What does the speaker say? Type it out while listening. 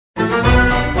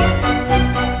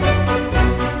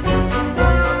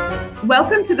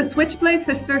Welcome to the Switchblade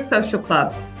Sisters Social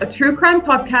Club, a true crime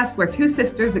podcast where two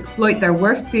sisters exploit their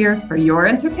worst fears for your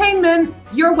entertainment.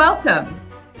 You're welcome.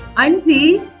 I'm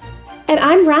Dee. And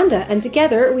I'm Rhonda, and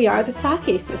together we are the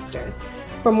Sake Sisters.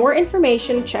 For more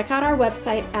information, check out our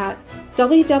website at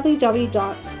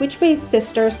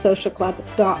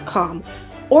www.switchbladesistersocialclub.com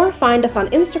or find us on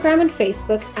Instagram and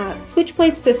Facebook at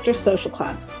Switchblade Sisters Social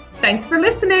Club. Thanks for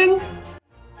listening.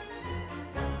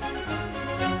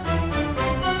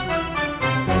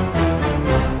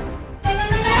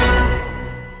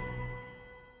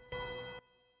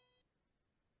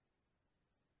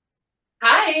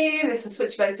 Hi, this is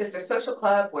Switchblade Sisters Social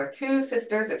Club, where two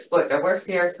sisters exploit their worst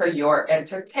fears for your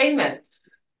entertainment.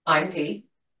 I'm Dee.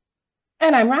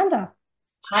 And I'm Rhonda.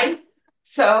 Hi.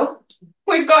 So,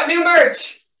 we've got new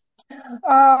merch.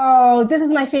 Oh, this is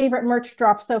my favorite merch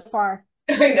drop so far.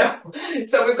 I know.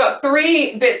 So we've got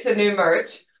 3 bits of new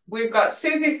merch. We've got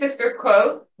Susie's sister's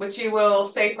quote, which you will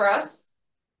say for us.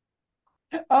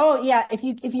 Oh yeah, if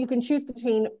you can choose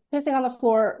between pissing on the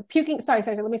floor, puking, sorry,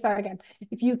 let me start again.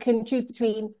 If you can choose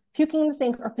between puking in the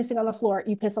sink or pissing on the floor,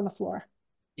 you piss on the floor.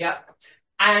 Yep.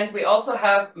 And we also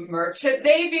have Merchant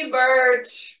Navy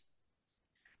merch.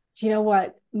 Do you know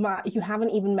what? You haven't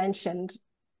even mentioned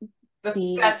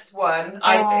the best one,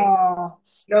 I think.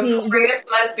 Notorious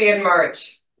lesbian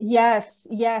merch. Yes,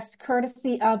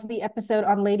 courtesy of the episode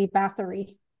on Lady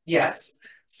Bathory. Yes.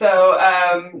 So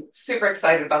super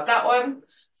excited about that one.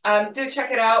 Do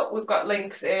check it out. We've got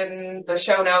links in the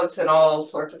show notes and all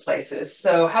sorts of places.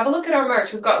 So have a look at our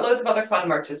merch. We've got loads of other fun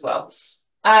merch as well.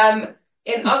 And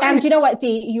you know what,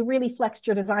 Dee? You really flexed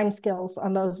your design skills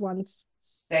on those ones.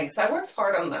 Thanks. I worked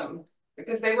hard on them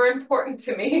because they were important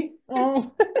to me.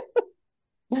 In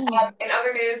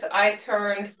other news, I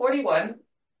turned 41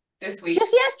 this week.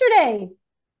 Just yesterday,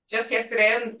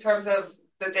 in terms of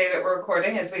the day that we're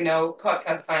recording. As we know,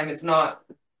 podcast time is not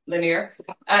linear.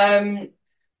 And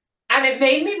it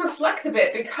made me reflect a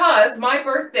bit because my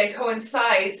birthday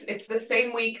coincides. It's the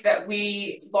same week that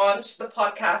we launched the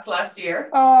podcast last year.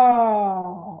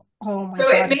 Oh my God. So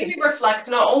it made me reflect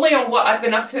not only on what I've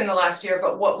been up to in the last year,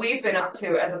 but what we've been up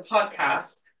to as a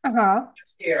podcast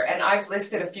last year. And I've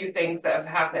listed a few things that have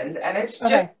happened, and it's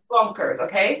just bonkers,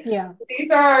 okay? Yeah.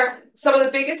 These are some of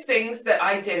the biggest things that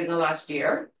I did in the last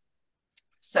year.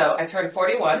 So I turned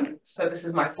 41. So this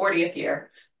is my 40th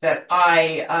year that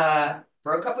I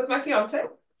broke up with my fiance.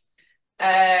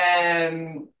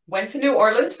 Went to New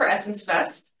Orleans for Essence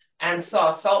Fest and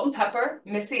saw Salt and Pepper,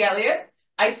 Missy Elliott,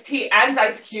 Ice-T and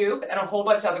Ice Cube, and a whole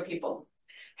bunch of other people.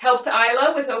 Helped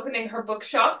Isla with opening her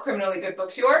bookshop, Criminally Good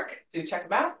Books York. Do check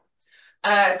them out.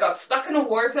 Got stuck in a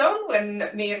war zone when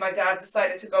me and my dad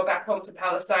decided to go back home to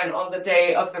Palestine on the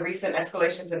day of the recent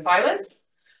escalations in violence.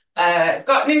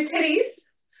 Got new titties.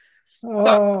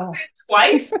 Got COVID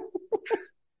twice.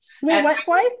 Wait, what,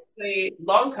 twice?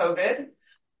 Long COVID.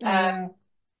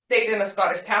 Stayed in a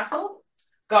Scottish castle.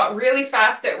 Got really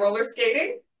fast at roller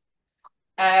skating.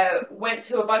 Went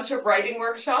to a bunch of writing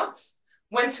workshops.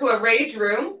 Went to a rage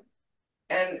room.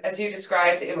 And as you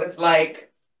described, it was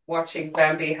like watching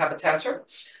Bambi have a tantrum.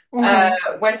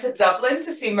 Went to Dublin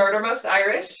to see Murder Most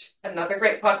Irish, another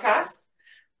great podcast.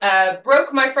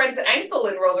 Broke my friend's ankle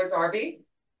in roller derby.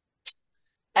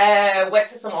 Went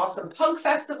to some awesome punk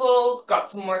festivals,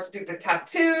 got some more stupid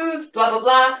tattoos, blah, blah,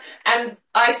 blah. And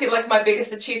I feel like my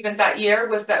biggest achievement that year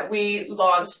was that we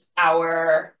launched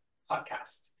our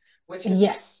podcast, which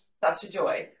is such a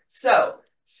joy. So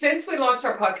since we launched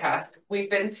our podcast, we've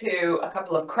been to a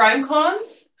couple of crime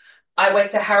cons. I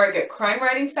went to Harrogate Crime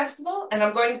Writing Festival, and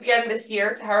I'm going again this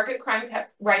year to Harrogate Crime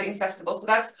Writing Festival. So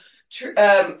that's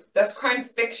crime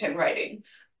fiction writing.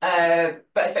 But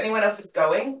if anyone else is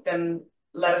going, then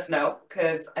let us know,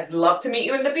 because I'd love to meet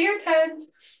you in the beer tent.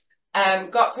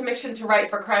 Got permission to write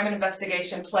for Crime and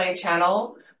Investigation Play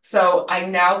channel. So I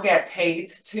now get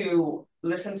paid to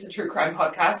listen to true crime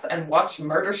podcasts and watch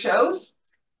murder shows.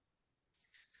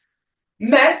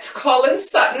 Met Colin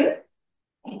Sutton.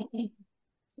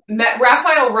 Met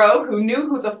Raphael Rowe, who knew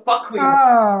who the fuck we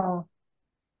were.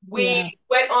 We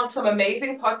went on some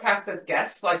amazing podcasts as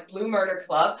guests, like Blue Murder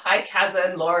Club, Hi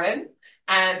Kaza and Lauren,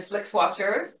 and Flix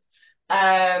Watchers.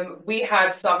 We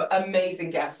had some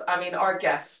amazing guests. I mean, our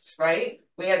guests, right?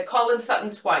 We had Colin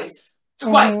Sutton twice.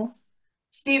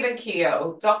 Stephen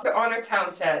Keogh, Dr. Honor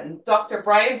Townshend, Dr.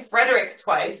 Brian Frederick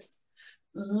twice,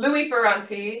 Louis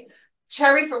Ferranti,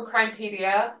 Cherry from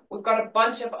Crimepedia. We've got a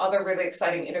bunch of other really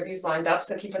exciting interviews lined up,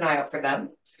 so keep an eye out for them.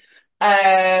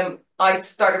 I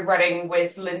started running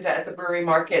with Linda at the Brewery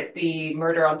Market the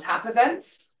Murder on Tap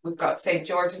events. We've got St.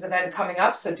 George's event coming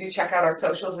up, so do check out our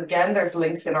socials again. There's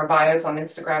links in our bios on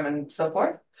Instagram and so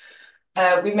forth.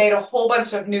 We made a whole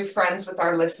bunch of new friends with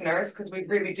our listeners because we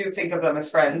really do think of them as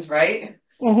friends, right?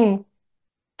 Mm-hmm.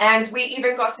 And we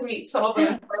even got to meet some of them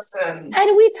in person.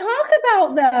 And we talk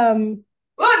about them.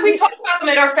 Well, we talked about them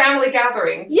at our family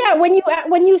gatherings. Yeah, when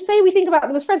you say we think about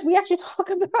them as friends, we actually talk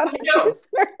about I our know. listeners.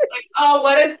 Like, oh,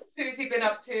 what has Susie been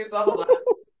up to? Blah, blah, blah.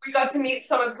 We got to meet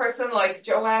some in person, like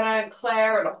Joanna and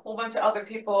Claire and a whole bunch of other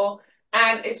people.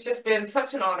 And it's just been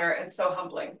such an honor and so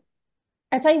humbling.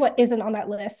 I tell you what isn't on that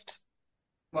list.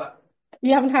 What?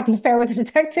 You haven't had an affair with a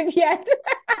detective yet.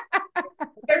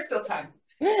 There's still time.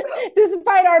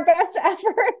 Despite our best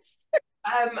efforts.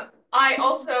 I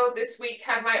also this week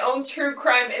had my own true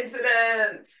crime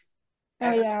incident.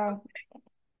 Oh yeah.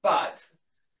 But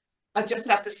I just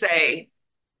have to say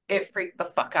it freaked the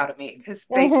fuck out of me because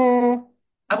Mm-hmm.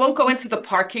 I won't go into the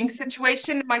parking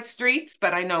situation in my streets,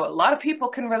 but I know a lot of people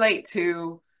can relate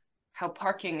to how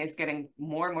parking is getting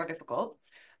more and more difficult.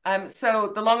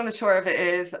 So the long and the short of it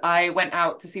is I went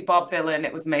out to see Bob Villain.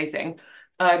 It was amazing.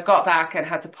 Got back and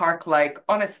had to park like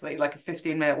honestly like a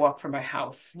 15-minute walk from my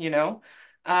house, you know?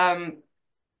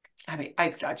 I mean, I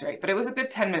exaggerate, but it was a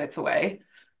good 10 minutes away.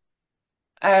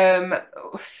 Um,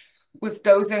 was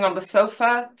dozing on the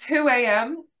sofa, 2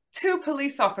 a.m. Two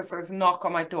police officers knock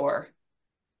on my door.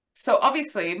 So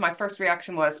obviously, my first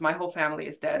reaction was my whole family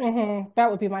is dead. Mm-hmm.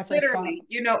 That would be my first thought. Literally,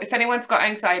 you know, if anyone's got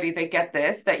anxiety, they get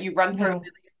this, that you run through a Mm-hmm.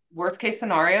 million worst case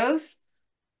scenarios.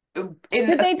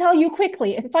 Did they tell you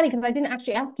quickly? It's funny because I didn't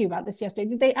actually ask you about this yesterday.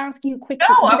 Did they ask you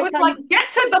quickly? No, Did I they was tell like, you? get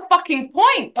to the fucking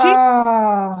point.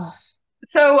 Oh,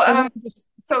 So, they have to just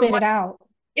so spit like it out.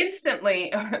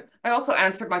 instantly, I also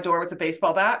answered my door with a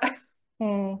baseball bat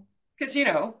Mm. because, you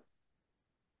know,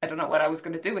 I don't know what I was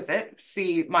going to do with it.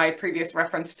 See my previous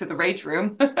reference to the rage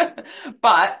room.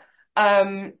 But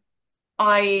um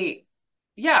I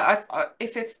yeah,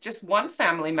 if it's just one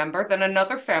family member, then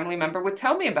another family member would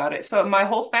tell me about it. So my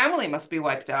whole family must be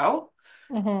wiped out.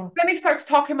 Mm-hmm. Then he starts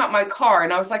talking about my car,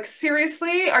 and I was like,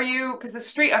 seriously? Are you, because the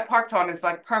street I parked on is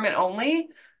like permit only,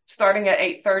 starting at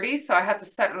 8:30. So I had to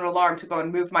set an alarm to go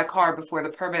and move my car before the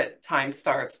permit time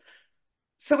starts.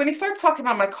 So when he started talking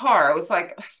about my car, I was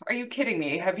like, are you kidding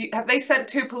me? Have they sent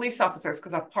two police officers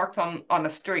because I parked on a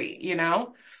street, you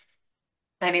know?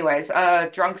 Anyways, a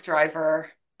drunk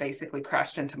driver basically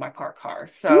crashed into my parked car. You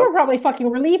So were probably fucking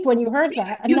relieved when you heard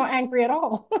that and you not angry at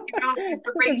all. know the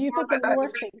Because you think of the the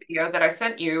worst rape thing. video that I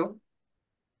sent you,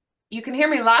 you can hear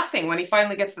me laughing when he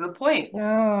finally gets to the point,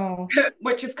 No.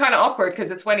 which is kind of awkward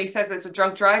because it's when he says it's a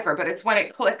drunk driver, but it's when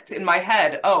it clicked in my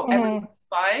head, oh, Mm-hmm. everything's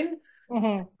fine.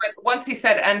 Mm-hmm. But once he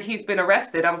said, and he's been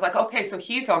arrested, I was like, okay, so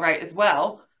he's all right as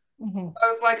well. Mm-hmm. I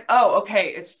was like, oh,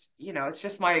 okay, it's you know, it's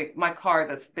just my car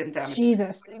that's been damaged.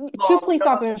 Jesus. Two Long, police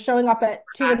officers showing up at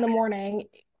 2 in the morning.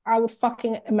 I would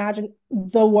fucking imagine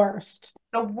the worst.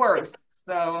 the worst.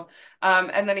 So,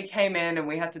 and then he came in and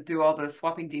we had to do all the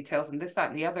swapping details and this, that,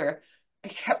 and the other. He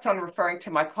kept on referring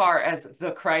to my car as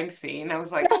the crime scene. I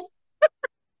was like,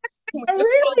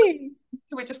 Really?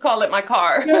 can we just call it my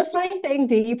car? You know, the funny thing,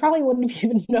 Dee, you probably wouldn't have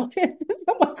even noticed if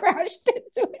someone crashed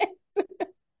into it.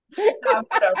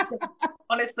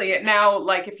 Honestly, it now,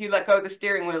 like, if you let go of the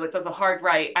steering wheel, it does a hard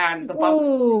right and the bump.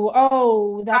 Ooh,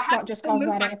 oh, I that's had not to just still move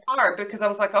my cosmetic. car because I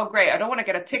was like, oh, great, I don't want to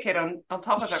get a ticket on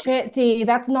top of everything. Shit, Dee,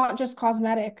 that's not just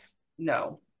cosmetic.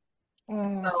 No.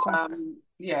 Oh, So, fuck.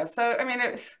 yeah. So, I mean,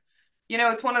 it's, you know,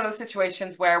 it's one of those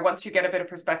situations where once you get a bit of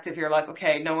perspective, you're like,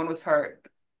 okay, no one was hurt.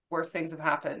 Worse things have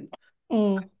happened.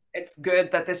 Mm, It's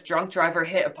good that this drunk driver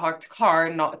hit a parked car,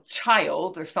 not a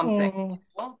child or something. mm.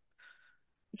 Well,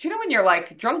 do you know when you're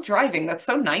like drunk driving? That's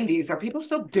so 90s. Are people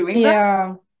still doing that?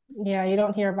 Yeah. Yeah, you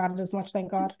don't hear about it as much,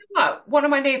 thank God. One of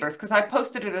my neighbors, because I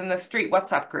posted it in the street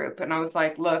WhatsApp group, and I was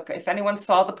like, look, if anyone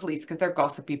saw the police, because they're a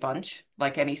gossipy bunch,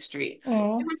 like any street, if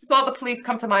Mm. anyone saw the police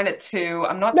come to mine at 2,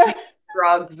 I'm not doing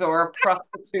drugs or a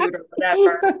prostitute or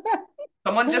whatever.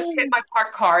 Someone just hit my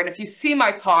parked car, and if you see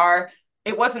my car,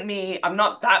 it wasn't me. I'm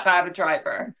not that bad a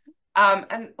driver.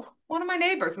 And one of my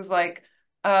neighbors was like,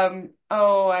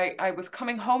 oh, I was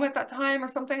coming home at that time or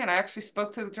something, and I actually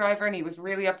spoke to the driver, and he was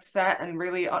really upset and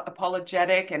really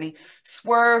apologetic, and he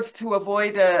swerved to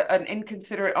avoid an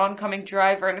inconsiderate oncoming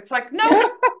driver. And it's like, no,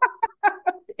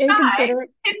 guy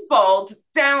Inconsiderate. pinballed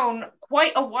down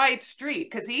quite a wide street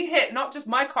because he hit not just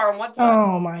my car on one side,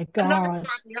 Oh my another car gosh.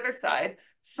 on the other side.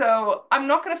 So I'm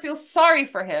not going to feel sorry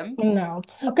for him. No.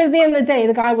 Because at the end of the day,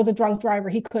 the guy was a drunk driver.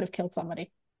 He could have killed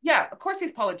somebody. Yeah, of course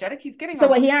he's apologetic. He's getting So on.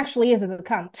 what he actually is a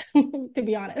cunt, to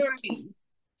be You know honest. what I mean?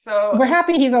 So We're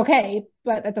happy he's okay,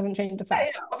 but that doesn't change the yeah,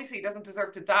 fact. obviously he doesn't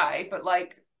deserve to die, but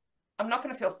like I'm not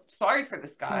going to feel sorry for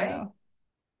this guy. No.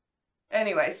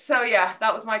 Anyway, so yeah,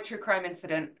 that was my true crime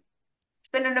incident.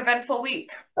 been an eventful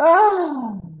week.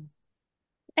 Oh.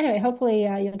 Anyway, hopefully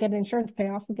you'll get an insurance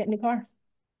payoff and get a new car.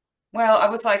 Well, I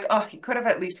was like, oh, you could have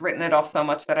at least written it off so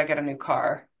much that I get a new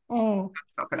car. Mm.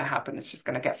 That's not going to happen. It's just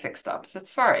going to get fixed up. So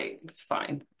it's all right. It's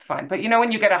fine. It's fine. But you know,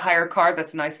 when you get a higher car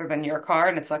that's nicer than your car,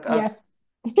 and it's like, oh, Yes.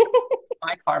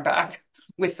 my car back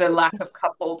with the lack of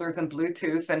cup holders and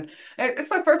Bluetooth. And it's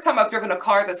the first time I've driven a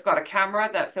car that's got a camera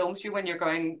that films you when you're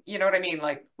going, you know what I mean?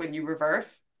 Like when you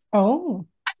reverse. Oh.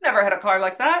 I've never had a car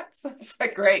like that. So it's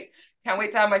like, great. Can't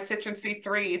wait to have my Citroen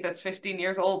C3 that's 15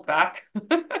 years old back.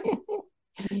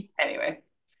 Anyway.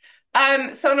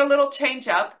 So in a little change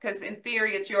up, because in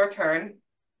theory it's your turn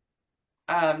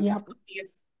to Yep. tell me a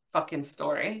fucking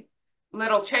story.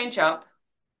 Little change up.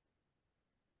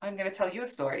 I'm gonna tell you a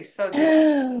story. So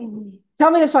today,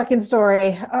 Tell me the fucking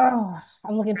story. Oh,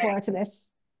 I'm looking forward to this.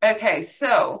 okay,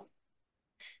 so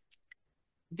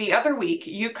the other week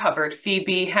you covered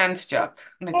Phoebe Handjuk.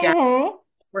 And again, Hmm.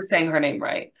 we're saying her name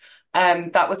right.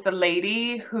 That was the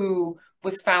lady who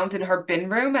was found in her bin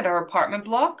room at her apartment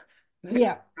block.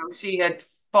 Yeah. She had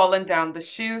fallen down the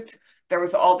chute. There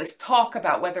was all this talk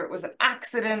about whether it was an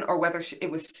accident or whether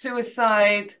it was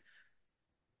suicide,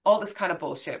 all this kind of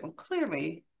bullshit. When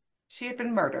clearly she had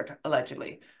been murdered,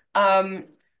 allegedly. Um,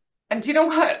 and do you know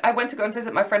what? I went to go and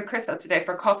visit my friend Krista today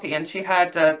for coffee, and she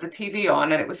had the TV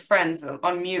on, and it was Friends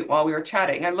on mute while we were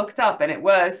chatting. I looked up, and it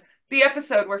was the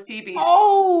episode where Phoebe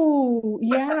Oh, put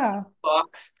the yeah.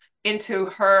 box into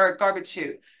her garbage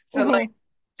chute. So, like, Hmm.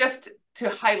 just to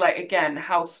highlight again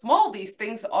how small these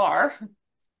things are,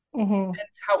 Hmm.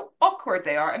 how awkward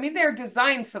they are. I mean, they're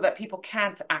designed so that people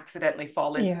can't accidentally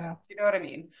fall into them. Yeah. Do you know what I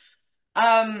mean?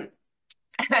 Um,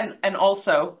 and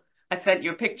also, I sent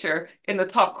you a picture in the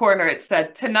top corner. It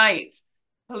said tonight,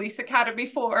 Police Academy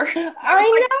 4. I was like,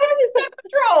 I Citizen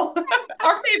Patrol,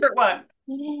 our favorite one.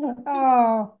 know.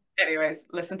 Oh. Anyways,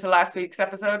 listen to last week's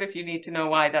episode if you need to know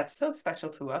why that's so special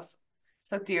to us,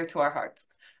 so dear to our hearts.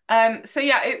 So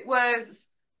yeah, it was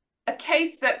a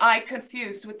case that I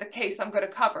confused with the case I'm going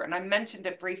to cover, and I mentioned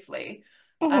it briefly.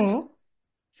 Hmm.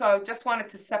 So I just wanted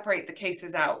to separate the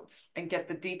cases out and get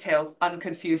the details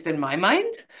unconfused in my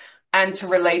mind, and to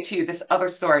relate to you this other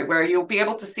story where you'll be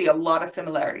able to see a lot of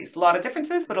similarities, a lot of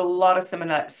differences, but a lot of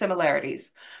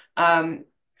similarities. Um,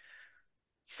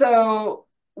 so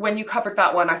when you covered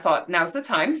that one, I thought now's the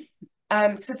time.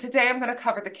 So today I'm going to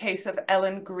cover the case of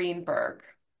Ellen Greenberg.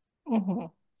 Hmm.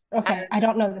 Okay, And I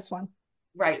don't know this one.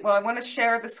 right, well, I want to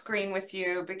share the screen with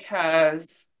you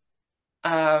because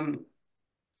um,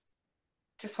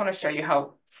 just want to show you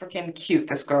how freaking cute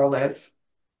this girl is,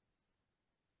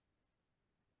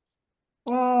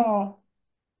 Oh,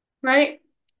 right?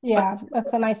 yeah, that's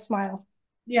a nice smile.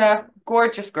 Yeah,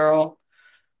 gorgeous girl.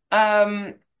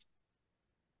 Um,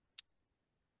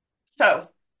 so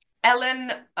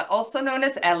Ellen, also known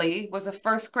as Ellie, was a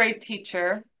first grade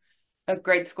teacher, a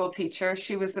grade school teacher.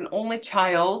 She was an only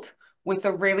child with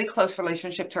a really close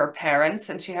relationship to her parents,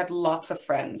 and she had lots of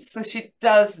friends. So she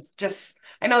does just,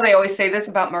 I know they always say this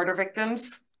about murder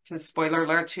victims, because spoiler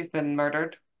alert, she's been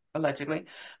murdered, allegedly.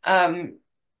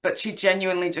 But she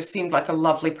genuinely just seemed like a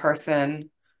lovely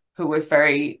person who was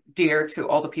very dear to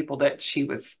all the people that she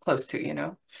was close to, you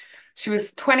know. She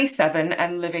was 27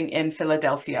 and living in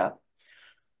Philadelphia.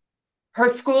 Her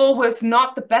school was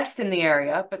not the best in the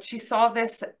area, but she saw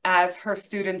this as her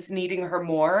students needing her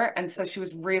more. And so she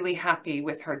was really happy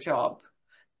with her job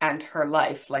and her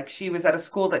life. Like she was at a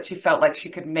school that she felt like she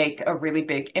could make a really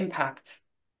big impact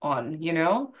on, you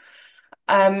know?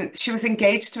 She was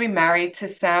engaged to be married to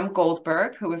Sam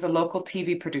Goldberg, who was a local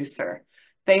TV producer.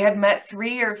 They had met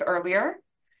 3 years earlier.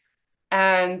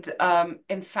 And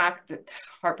in fact, it's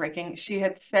heartbreaking. She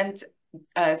had sent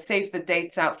saved the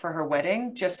dates out for her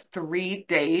wedding just 3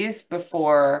 days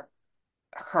before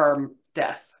her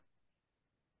death.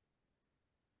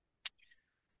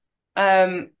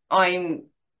 I'm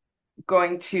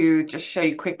going to just show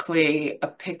you quickly a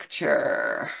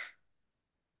picture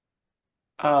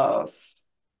of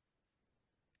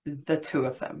the two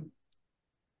of them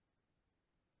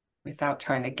without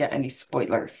trying to get any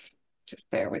spoilers. Just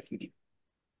bear with me.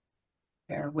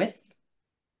 Bear with.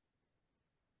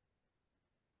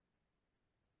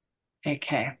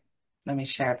 Okay, let me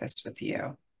share this with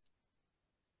you.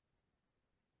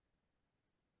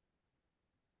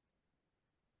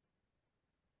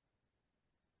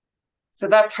 So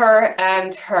that's her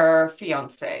and her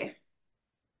fiance.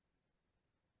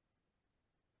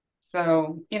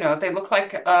 So, you know, they look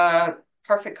like a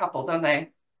perfect couple, don't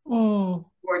they? Mm.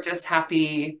 We're just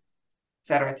happy, et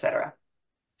cetera, et cetera.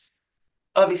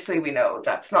 Obviously, we know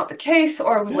that's not the case,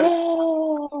 or we would have.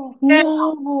 No,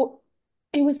 no,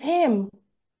 it was him.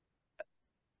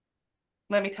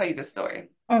 Let me tell you the story.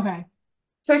 Okay.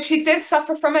 So she did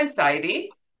suffer from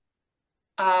anxiety,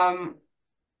 um,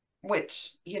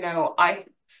 which, you know, I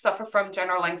suffer from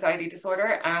general anxiety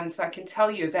disorder. And so I can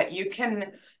tell you that you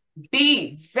can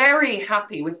be very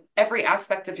happy with every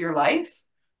aspect of your life,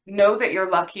 know that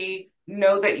you're lucky,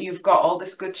 know that you've got all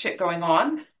this good shit going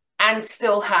on, and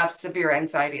still have severe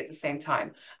anxiety at the same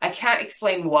time. I can't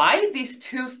explain why these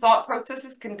two thought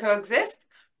processes can coexist,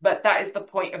 but that is the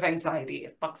point of anxiety.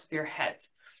 It fucks with your head.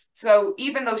 So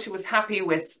even though she was happy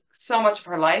with so much of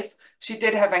her life, she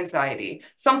did have anxiety.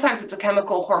 Sometimes it's a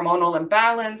chemical hormonal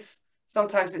imbalance.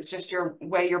 Sometimes it's just your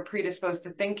way you're predisposed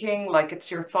to thinking, like it's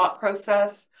your thought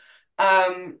process.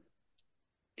 Um,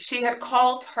 she had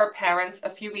called her parents a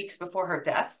few weeks before her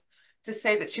death to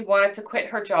say that she wanted to quit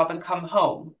her job and come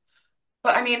home.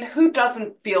 But I mean, who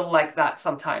doesn't feel like that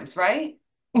sometimes, right?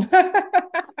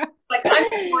 Like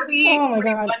I'm 40, Oh my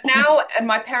 41 God. now, and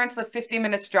my parents live 15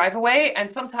 minutes drive away,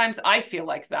 and sometimes I feel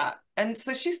like that. And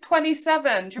so she's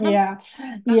 27. Do you remember?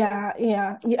 Yeah.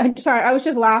 Yeah. I'm sorry, I was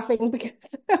just laughing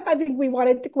because I think we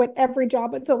wanted to quit every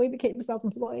job until we became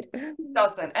self-employed.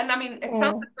 Doesn't. And I mean, it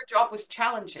sounds Mm. like her job was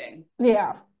challenging.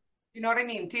 Yeah. You know what I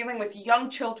mean? Dealing with young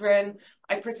children,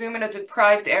 I presume in a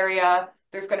deprived area,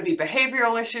 there's going to be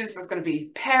behavioral issues, there's going to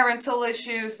be parental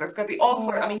issues, there's going to be all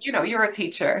sorts. I mean, Mm. you know, you're a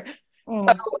teacher. So,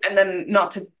 Mm. and then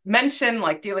not to mention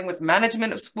like dealing with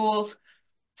management of schools.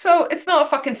 So it's not a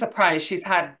fucking surprise she's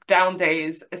had down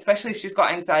days, especially if she's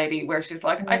got anxiety, where she's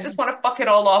like, I just Mm. want to fuck it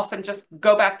all off and just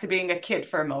go back to being a kid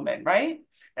for a moment, right?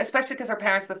 Especially because her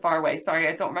parents live far away. Sorry,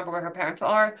 I don't remember where her parents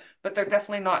are, but they're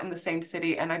definitely not in the same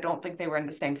city, and I don't think they were in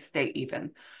the same state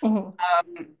even. Mm.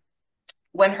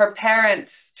 When her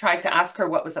parents tried to ask her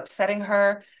what was upsetting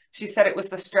her, she said it was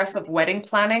the stress of wedding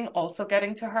planning also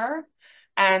getting to her.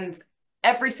 And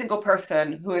every single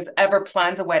person who has ever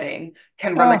planned a wedding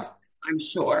can relate, Oh. I'm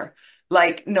sure.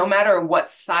 Like no matter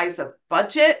what size of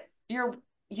budget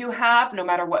you have, no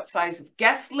matter what size of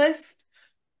guest list,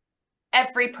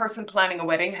 every person planning a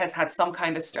wedding has had some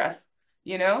kind of stress,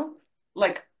 you know?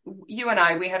 Like you and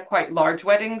I, we had quite large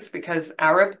weddings because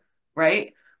Arab,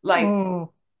 right? Like, Mm.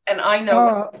 and I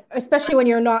know Oh, especially when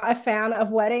you're not a fan of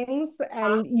weddings,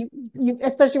 and you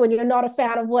especially when you're not a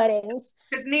fan of weddings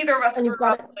because neither of us and grew you've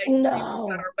got up it. like dreaming about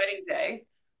No. our wedding day.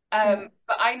 Mm.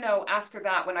 But I know after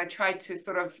that, when I tried to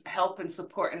sort of help and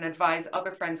support and advise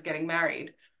other friends getting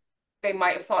married, they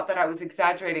might have thought that I was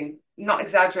exaggerating, not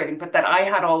exaggerating, but that I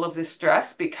had all of this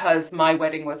stress because my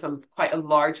wedding was quite a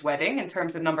large wedding in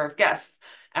terms of number of guests.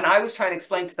 And I was trying to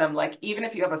explain to them, like, even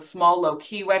if you have a small, low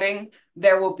key wedding,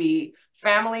 there will be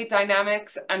family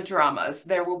dynamics and dramas.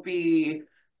 There will be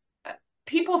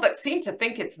people that seem to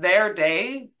think it's their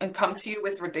day and come to you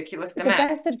with ridiculous The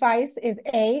demands. best advice is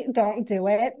A, don't do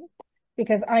it,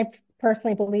 because I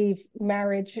personally believe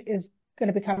marriage is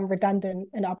going to become redundant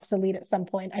and obsolete at some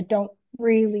point. I don't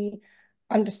really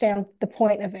understand the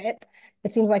point of it.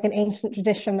 It seems like an ancient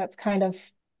tradition that's kind of,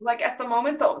 Like at the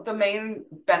moment, the main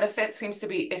benefit seems to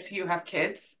be if you have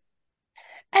kids.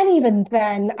 and even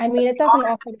then, I mean, it They are doesn't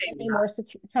offer eliminating any that. more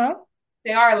secure, huh?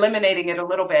 They are eliminating it a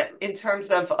little bit in terms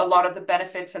of a lot of the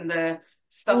benefits and the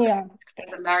stuff that Yeah.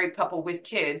 as a married couple with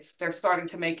kids, they're starting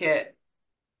to make it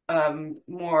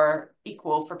more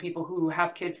equal for people who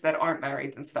have kids that aren't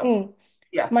married and stuff. Mm.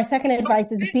 Yeah. My second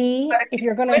advice is B, But if if you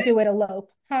you're going to quit, do it,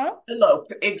 elope, huh?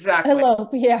 elope. Exactly. Elope,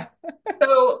 yeah.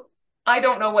 So I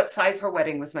don't know what size her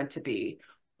wedding was meant to be,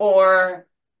 or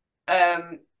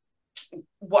um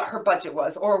what her budget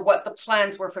was, or what the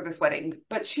plans were for this wedding.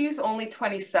 But she's only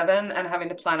 27 and having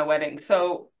to plan a wedding.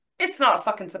 So it's not a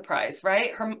fucking surprise,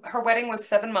 right? Her wedding was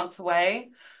 7 months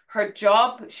away. Her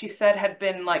job, she said, had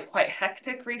been like quite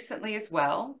hectic recently as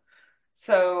well.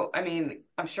 So, I mean,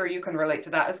 I'm sure you can relate to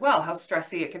that as well, how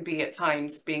stressy it can be at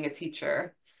times being a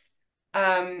teacher.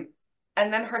 Um,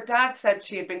 and then her dad said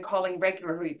she had been calling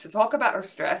regularly to talk about her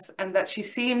stress and that she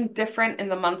seemed different in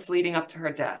the months leading up to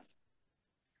her death.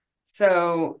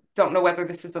 So, don't know whether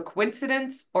this is a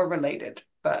coincidence or related,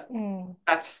 but Mm.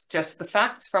 that's just the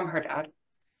facts from her dad.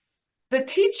 The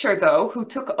teacher, though, who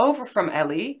took over from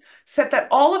Ellie, said that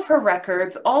all of her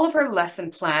records, all of her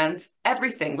lesson plans,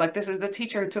 everything, like this is the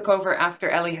teacher who took over after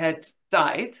Ellie had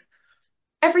died,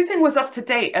 everything was up to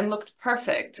date and looked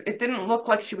perfect. It didn't look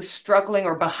like she was struggling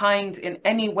or behind in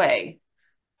any way.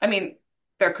 I mean,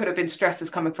 there could have been stresses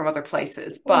coming from other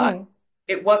places, but Mm.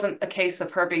 it wasn't a case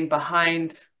of her being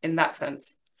behind in that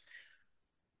sense.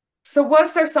 So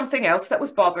was there something else that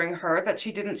was bothering her that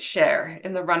she didn't share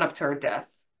in the run up to her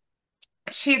death?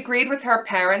 She agreed with her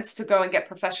parents to go and get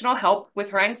professional help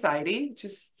with her anxiety, which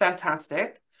is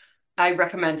fantastic. I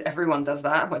recommend everyone does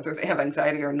that, whether they have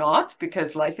anxiety or not,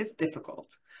 because life is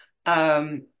difficult.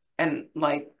 And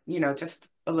like, just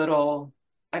a little,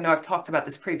 I know I've talked about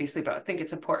this previously, but I think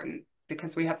it's important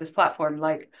because we have this platform.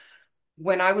 Like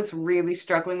when I was really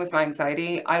struggling with my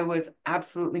anxiety, I was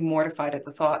absolutely mortified at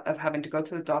the thought of having to go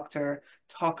to the doctor,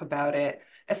 talk about it,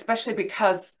 especially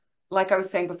because, like I was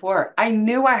saying before, I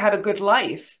knew I had a good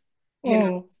life.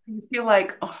 Mm. You feel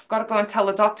like, oh, I've got to go and tell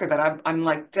the doctor that I'm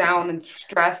like down and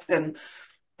stressed, and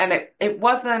it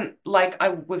wasn't like I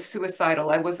was suicidal.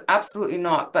 I was absolutely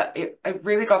not. But it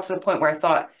really got to the point where I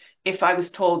thought if I was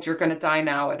told you're going to die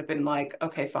now, it'd have been like,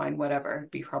 okay, fine, whatever.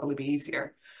 Probably be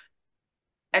easier.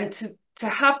 And to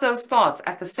have those thoughts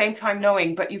at the same time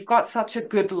knowing, but you've got such a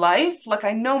good life. Like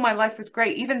I know my life was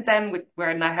great, even then with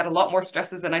when I had a lot more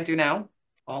stresses than I do now.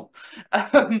 Well,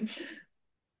 um,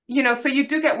 so you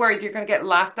do get worried you're going to get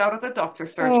laughed out of the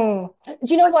doctor's surgery. Mm.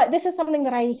 Do you know what? This is something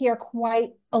that I hear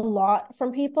quite a lot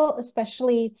from people,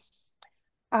 especially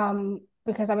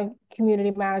because I'm a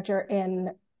community manager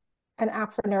in an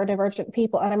app for neurodivergent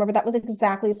people. And I remember that was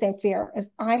exactly the same fear as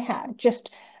I had,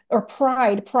 or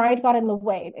pride. Pride got in the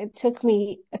way. It took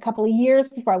me a couple of years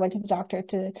before I went to the doctor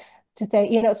to say,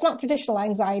 it's not traditional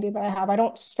anxiety that I have. I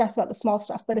don't stress about the small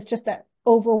stuff, but it's just that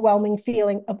overwhelming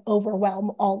feeling of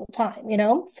overwhelm all the time,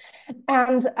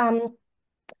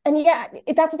 And yeah,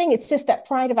 that's the thing. It's just that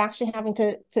pride of actually having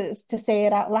to say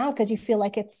it out loud because you feel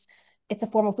like it's a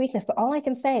form of weakness. But all I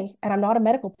can say, and I'm not a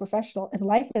medical professional, is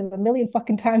life is a million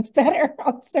fucking times better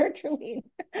on sertraline.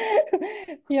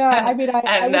 Yeah, I mean, I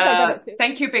And wish I got it soon.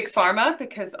 thank you, Big Pharma,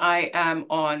 because I am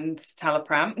on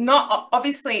citalopram. Not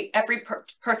obviously every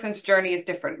person's journey is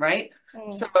different, right?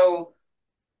 Mm. So,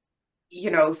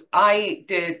 I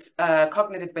did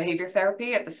cognitive behavior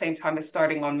therapy at the same time as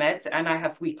starting on meds, and I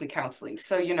have weekly counseling.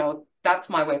 So, that's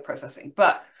my way of processing.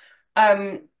 But,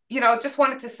 just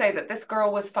wanted to say that this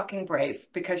girl was fucking brave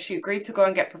because she agreed to go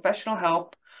and get professional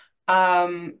help.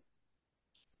 Um,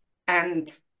 and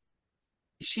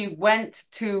she went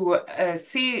to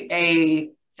see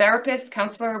a therapist,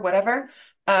 counselor, whatever,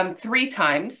 3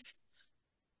 times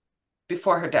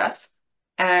before her death.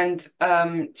 And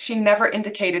she never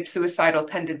indicated suicidal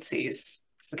tendencies.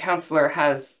 The counselor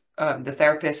has the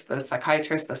therapist, the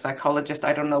psychiatrist, the psychologist.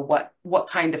 I don't know what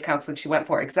kind of counseling she went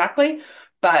for exactly,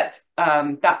 but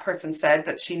that person said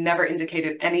that she never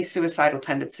indicated any suicidal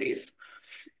tendencies.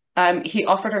 He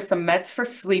offered her some meds for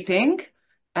sleeping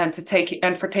and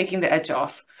for taking the edge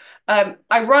off.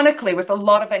 Ironically, with a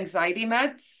lot of anxiety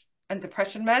meds and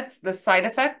depression meds, the side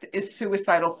effect is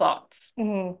suicidal thoughts.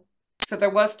 Mm. So there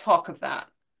was talk of that.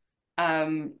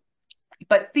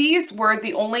 But these were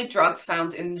the only drugs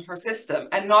found in her system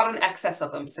and not an excess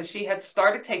of them. So she had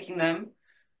started taking them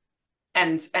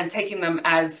and taking them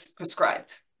as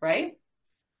prescribed, right?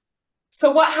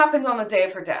 So what happened on the day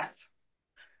of her death?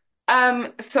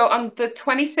 So on the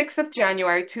 26th of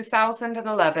January,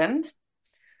 2011,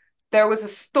 there was a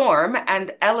storm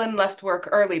and Ellen left work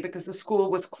early because the school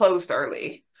was closed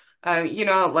early.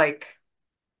 Like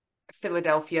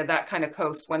Philadelphia, that kind of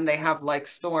coast, when they have like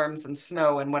storms and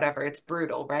snow and whatever, it's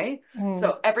brutal, right? Mm.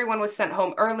 So everyone was sent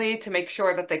home early to make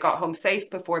sure that they got home safe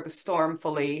before the storm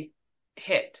fully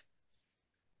hit.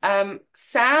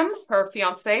 Sam, her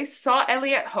fiance, saw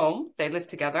Ellie at home. They lived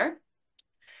together.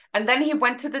 And then he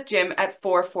went to the gym at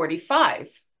 4:45.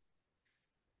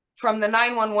 From the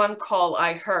 911 call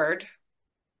I heard,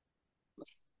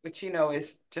 which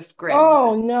is just grim.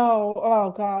 Oh no.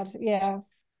 Oh God. Yeah.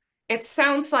 It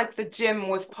sounds like the gym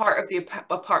was part of the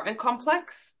apartment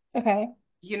complex. Okay.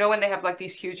 When they have like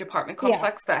these huge apartment Yeah.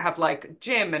 complex that have like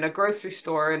gym and a grocery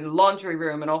store and laundry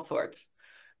room and all sorts.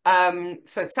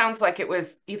 So it sounds like it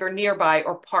was either nearby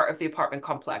or part of the apartment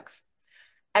complex.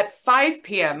 At 5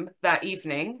 p.m. that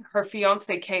evening, her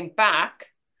fiance came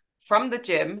back from the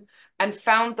gym and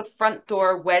found the front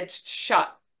door wedged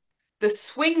shut. The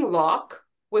swing lock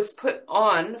was put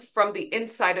on from the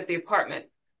inside of the apartment.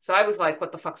 So I was like,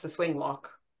 what the fuck's a swing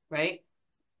lock? Right?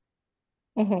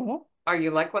 Mm-hmm. Are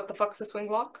you like, what the fuck's a swing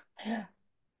lock?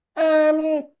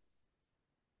 Um,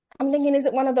 I'm thinking, is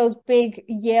it one of those big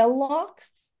Yale locks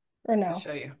or I'll no?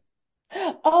 show you.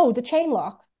 Oh, the chain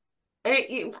lock.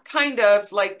 It kind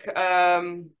of like,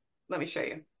 let me show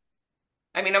you.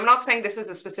 I mean, I'm not saying this is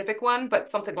a specific one, but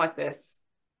something like this.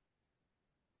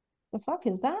 The fuck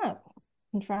is that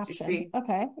Do you contraption? see?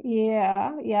 Okay.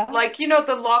 Yeah. Yeah. Like,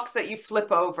 the locks that you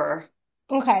flip over.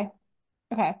 Okay.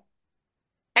 Okay.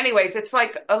 Anyways, it's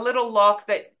like a little lock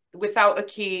that without a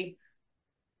key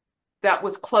that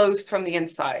was closed from the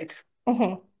inside.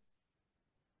 Mm-hmm.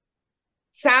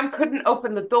 Sam couldn't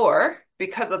open the door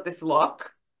because of this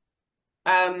lock.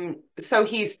 So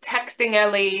he's texting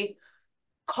Ellie,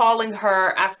 calling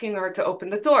her, asking her to open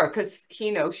the door because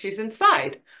he knows she's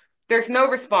inside. There's no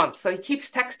response. So he keeps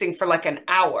texting for like an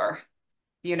hour,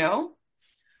 you know?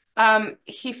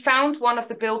 He found one of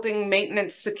the building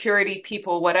maintenance security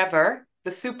people, whatever,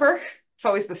 the super. It's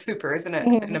always the super, isn't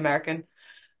it, in Mhm. American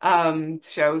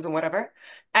shows and whatever,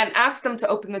 and asked them to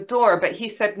open the door, but he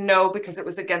said no because it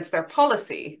was against their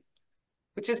policy,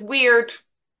 which is weird.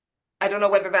 I don't know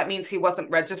whether that means he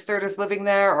wasn't registered as living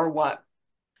there or what.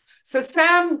 So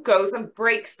Sam goes and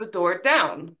breaks the door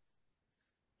down.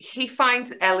 He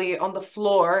finds Ellie on the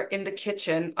floor in the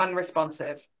kitchen,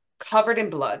 unresponsive, covered in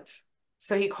blood.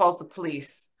 So he calls the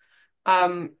police.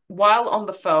 While on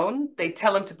the phone, they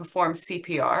tell him to perform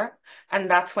CPR, and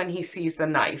that's when he sees the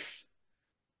knife.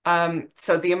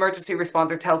 So the emergency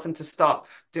responder tells him to stop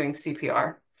doing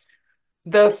CPR.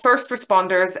 The first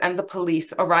responders and the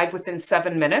police arrive within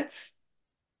 7 minutes,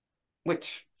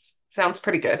 which sounds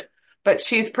pretty good, but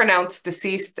she's pronounced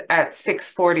deceased at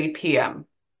 6:40 p.m.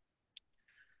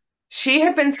 She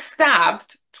had been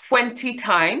stabbed 20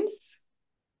 times,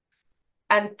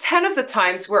 and 10 of the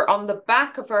times were on the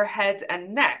back of her head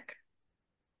and neck.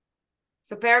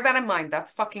 So bear that in mind.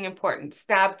 That's fucking important.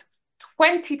 Stabbed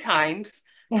 20 times,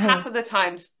 half Mhm. of the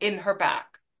times in her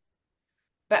back.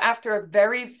 But after a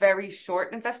very, very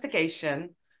short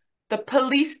investigation, the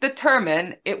police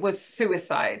determine it was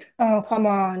suicide. Oh, come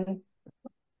on.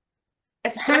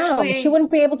 How? She Especially,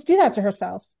 wouldn't be able to do that to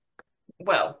herself.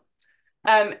 well,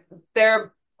 um,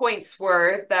 their points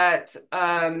were that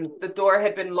the door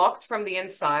had been locked from the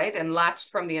inside and latched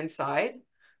from the inside.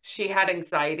 She had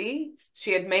anxiety.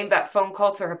 She had made that phone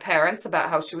call to her parents about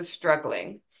how she was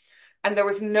struggling. And there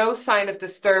was no sign of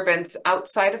disturbance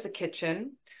outside of the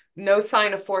kitchen, no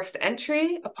sign of forced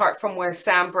entry apart from where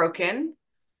Sam broke in.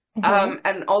 Mhm.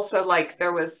 And also, like,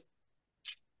 there was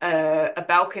a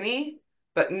balcony,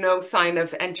 but no sign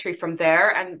of entry from there.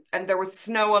 And there was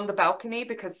snow on the balcony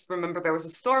because remember there was a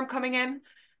storm coming in,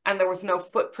 and there was no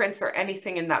footprints or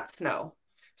anything in that snow.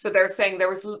 So they're saying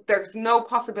there's no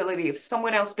possibility of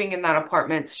someone else being in that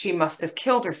apartment. She must have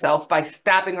killed herself by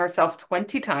stabbing herself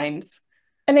 20 times.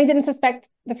 And they didn't suspect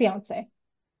the fiance.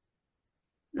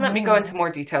 Let me go into Mm. more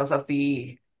details of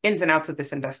the ins and outs of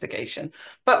this investigation.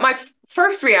 But my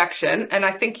first reaction, and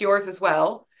I think yours as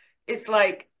well, is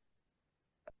like,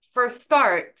 for a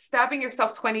start, stabbing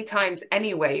yourself 20 times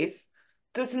anyways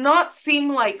does not seem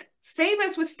like, same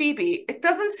as with Phoebe, it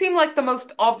doesn't seem like the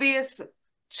most obvious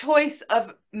choice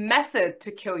of method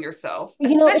to kill yourself,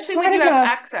 It's especially when hard you have enough.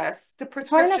 access to It's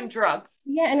hard enough. prescription drugs.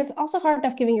 Yeah, and it's also hard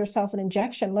enough giving yourself an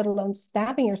injection, let alone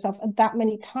stabbing yourself that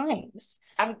many times.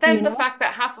 And You then the know? fact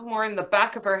that half of them are in the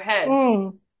back of her head,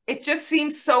 Mm. it just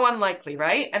seems so unlikely,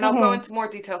 right? And I'll go Hmm. into more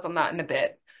details on that in a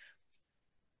bit.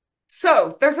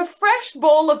 So there's a fresh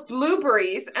bowl of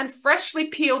blueberries and freshly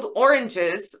peeled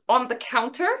oranges on the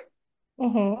counter,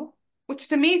 Hmm. which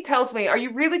to me tells me, are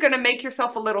you really going to make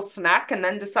yourself a little snack and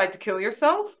then decide to kill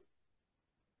yourself?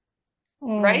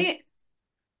 Mm. Right?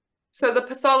 So the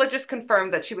pathologist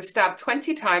confirmed that she was stabbed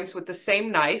 20 times with the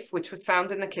same knife, which was found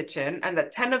in the kitchen, and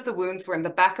that 10 of the wounds were in the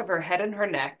back of her head and her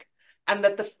neck, and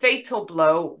that the fatal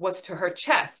blow was to her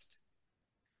chest.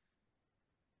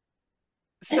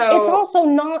 It's So also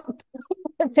not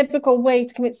a typical way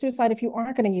to commit suicide if you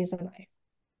aren't going to use a knife.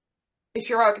 if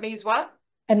you're going to use what?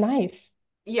 A knife.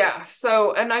 Yeah,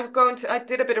 so and I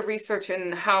did a bit of research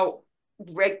in how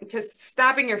because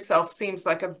stabbing yourself seems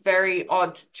like a very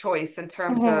odd choice in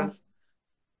terms Hmm. of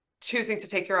choosing to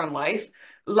take your own life.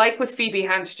 Like with Phoebe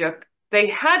Handsjuk, they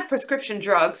had prescription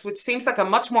drugs, which seems like a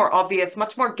much more obvious,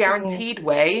 much more Hmm. guaranteed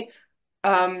way.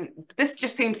 This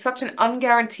just seems such an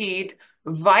unguaranteed,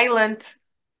 violent,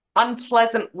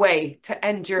 unpleasant way to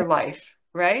end your life,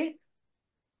 right?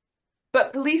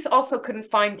 But police also couldn't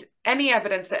find any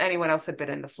evidence that anyone else had been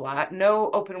in the flat. No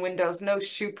open windows, no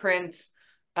shoe prints.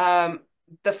 Um,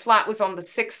 the flat was on the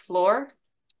sixth floor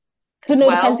So as no well.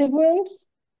 defensive wounds?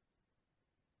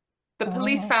 The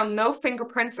police Oh. found no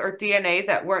fingerprints or DNA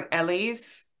that weren't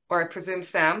Ellie's or I presume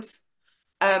Sam's.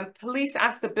 Police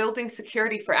asked the building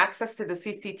security for access to the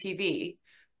CCTV.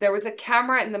 There was a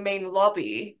camera in the main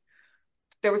lobby.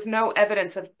 There was no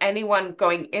evidence of anyone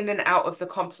going in and out of the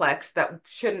complex that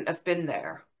shouldn't have been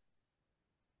there.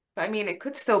 I mean, it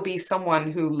could still be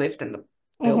someone who lived in the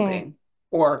Hmm. building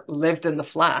or lived in the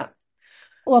flat.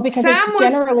 Well, because it's Sam was,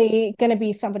 generally going to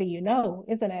be somebody you know,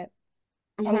 isn't it?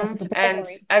 Unless it's a and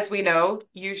burglary. as we know,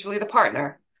 usually the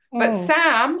partner. But Mm.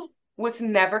 Sam was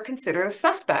never considered a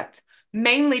suspect,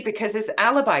 mainly because his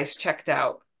alibis checked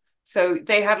out. So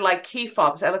they had like key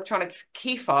fobs, electronic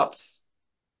key fobs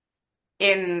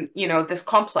in, this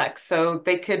complex. So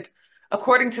they could,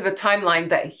 according to the timeline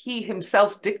that he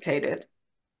himself dictated,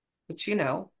 which.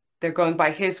 They're going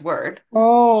by his word,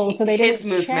 Oh, so they his didn't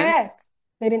movements. check.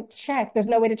 They didn't check. There's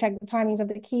no way to check the timings of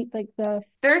the key, like the.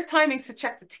 There's timings to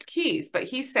check the keys, but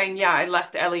he's saying, yeah, I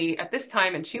left Ellie at this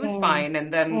time and she was Mm, fine.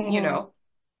 And then, hmm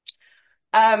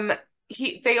um,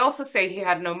 they also say he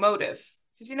had no motive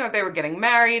because, they were getting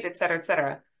married, et cetera, et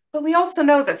cetera. But we also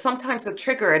know that sometimes the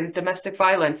trigger in domestic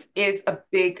violence is a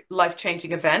big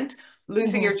life-changing event.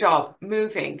 Losing your hmm job,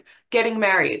 moving, getting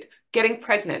married, getting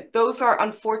pregnant. Those are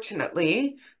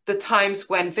unfortunately the times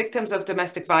when victims of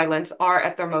domestic violence are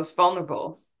at their most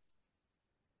vulnerable.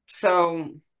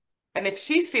 So, and if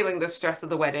she's feeling the stress of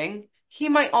the wedding, he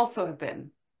might also have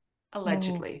been,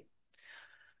 hmm allegedly.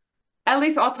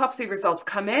 Ellie's autopsy results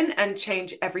come in and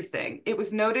change everything. It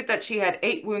was noted that she had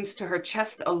 8 wounds to her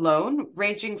chest alone,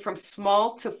 ranging from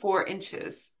small to 4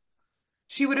 inches.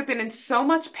 She would have been in so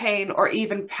much pain or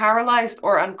even paralyzed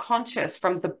or unconscious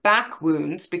from the back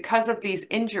wounds because of these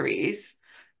injuries.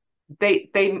 They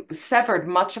severed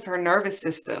much of her nervous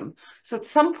system. So at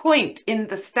some point in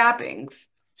the stabbings,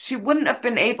 she wouldn't have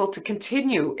been able to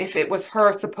continue if it was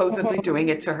her supposedly doing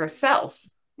it to herself.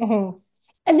 hmm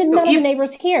And did So none of the even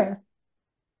neighbors hear?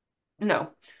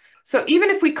 no. So even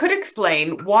if we could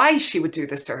explain why she would do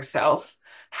this to herself,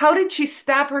 how did she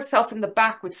stab herself in the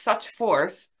back with such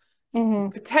force,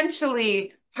 hmm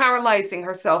potentially paralyzing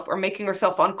herself or making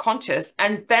herself unconscious,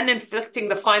 and then inflicting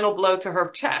the final blow to her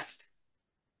chest?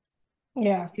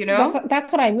 Yeah, You that's know?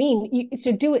 that's what I mean. You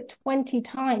should do it 20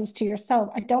 times to yourself.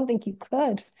 I don't think you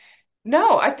could.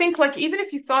 No, I think like even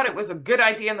if you thought it was a good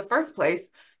idea in the first place,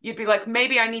 you'd be like,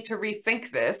 maybe I need to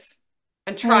rethink this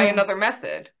and try Mm, another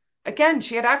method. Again,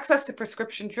 she had access to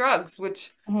prescription drugs,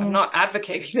 which I'm mm, not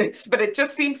advocating this, but it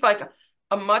just seems like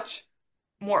a much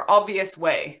more obvious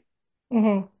way.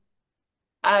 mm,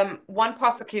 One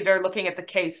prosecutor looking at the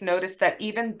case noticed that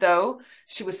even though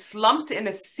she was slumped in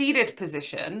a seated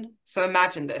position, so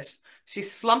imagine this,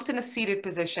 she's slumped in a seated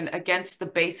position against the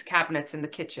base cabinets in the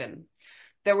kitchen.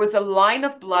 There was a line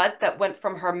of blood that went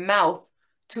from her mouth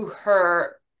to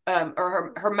her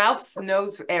mouth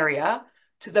nose area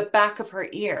to the back of her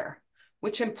ear,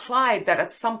 which implied that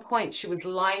at some point she was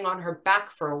lying on her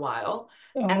back for a while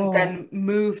and Oh, then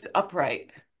moved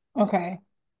upright. okay.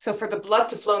 So for the blood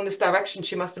to flow in this direction,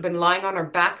 she must have been lying on her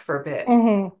back for a bit,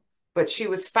 hmm but she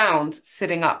was found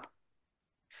sitting up.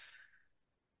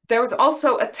 There was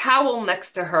also a towel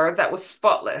next to her that was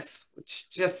spotless, which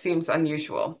just seems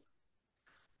unusual.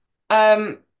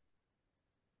 Um,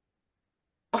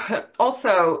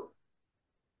 Also,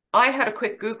 I had a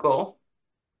quick Google.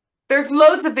 There's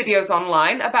loads of videos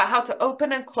online about how to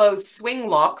open and close swing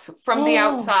locks from the Oh,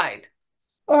 outside,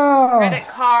 credit oh.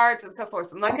 cards and so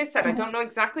forth. And like I said, I don't know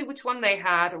exactly which one they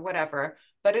had or whatever,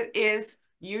 but it is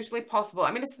usually possible.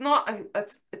 I mean, it's not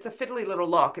it's a fiddly little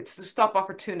lock. It's to stop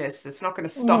opportunists. It's not going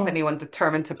to stop Mm, anyone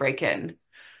determined to break in.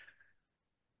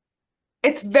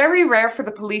 It's very rare for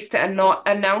the police to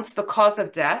announce the cause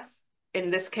of death, in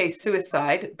this case,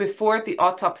 suicide, before the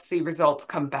autopsy results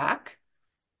come back.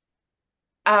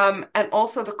 And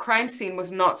also the crime scene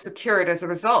was not secured as a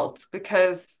result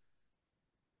because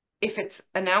if it's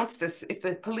announced as, if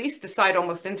the police decide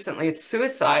almost instantly it's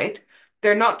suicide,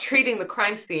 they're not treating the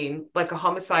crime scene like a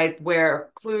homicide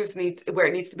where where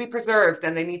it needs to be preserved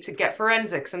and they need to get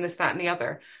forensics and this, that, and the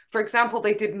other. For example,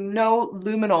 they did no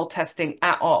luminol testing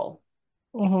at all.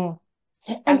 hmm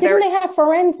And And didn't there they have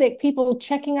forensic people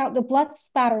checking out the blood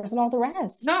spatters and all the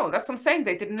rest? No, that's what I'm saying.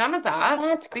 They did none of that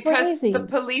That's because the crazy.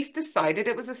 police decided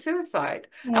it was a suicide.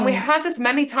 And we Mm, had this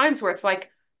many times where it's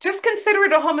like, just consider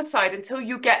it a homicide until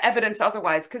you get evidence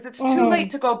otherwise, because it's too late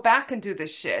hmm to go back and do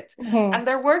this shit. hmm And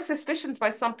there were suspicions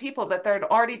by some people that there had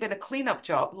already been a cleanup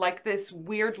job, like this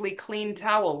weirdly clean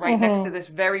towel right next to hmm this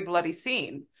very bloody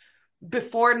scene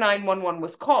before 911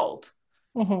 was called.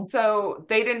 hmm So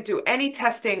they didn't do any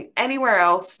testing anywhere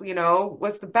else,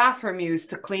 was the bathroom used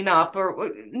to clean up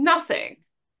or nothing.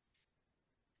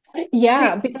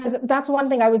 Yeah, She because that's one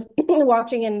thing I was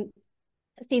watching in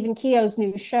Stephen Keogh's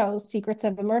new show, Secrets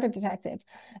of a Murder Detective,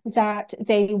 that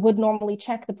they would normally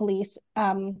check the police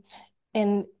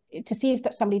and to see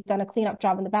if somebody's done a cleanup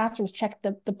job in the bathrooms, check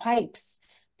the pipes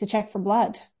to check for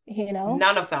blood, you know?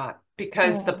 None of that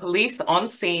because the Mm, police on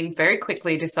scene very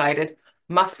quickly decided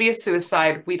must be a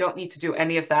suicide. We don't need to do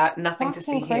any of that. Nothing to fucking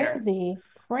see here. crazy.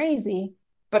 Crazy.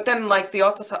 But then, like the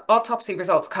autopsy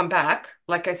results come back,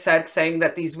 like I said, saying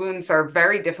that these wounds are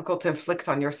very difficult to inflict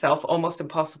on yourself, almost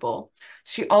impossible.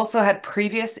 She also had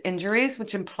previous injuries,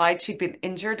 which implied she'd been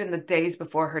injured in the days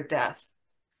before her death.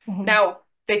 Mhm. Now,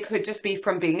 they could just be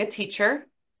from being a teacher.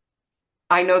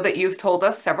 I know that you've told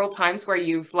us several times where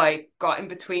you've like got in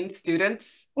between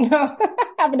students.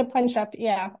 Having a punch up,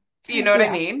 yeah. You know what I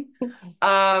Yeah. mean?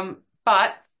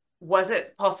 But was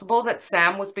it possible that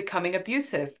Sam was becoming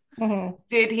abusive?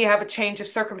 Did he have a change of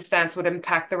circumstance would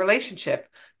impact the relationship?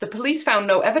 The police found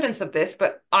no evidence of this,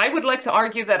 but I would like to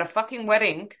argue that a fucking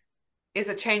wedding is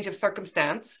a change of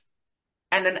circumstance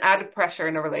and an added pressure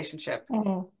in a relationship.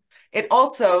 It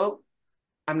also,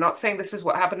 I'm not saying this is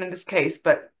what happened in this case,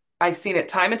 but I've seen it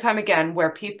time and time again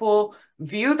where people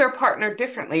view their partner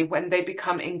differently when they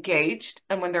become engaged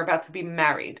and when they're about to be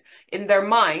married. In their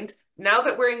mind, now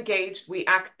that we're engaged, we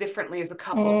act differently as a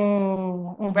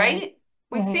couple, right?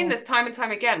 We've seen this time and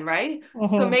time again, right?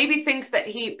 So maybe things that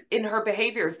in her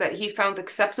behaviors that he found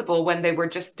acceptable when they were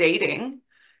just dating,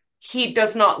 he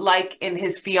does not like in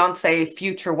his fiance,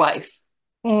 future wife.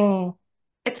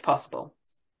 It's possible.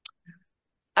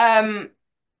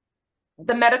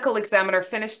 The medical examiner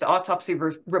finished the autopsy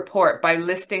report by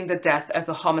listing the death as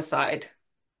a homicide.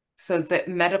 So the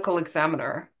medical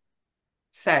examiner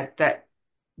said that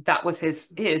that was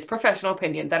his professional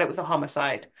opinion, that it was a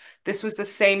homicide. This was the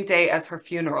same day as her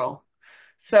funeral.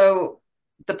 So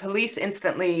the police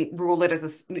instantly rule it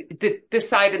as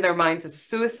decide in their minds as a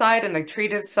suicide, and they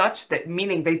treat it as such, that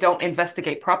meaning they don't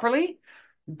investigate properly.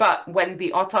 But when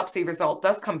the autopsy result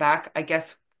does come back, I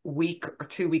guess week or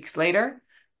 2 weeks later,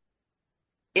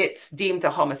 it's deemed a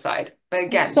homicide. But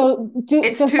again, so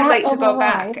it's too late to go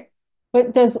back.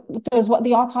 But does what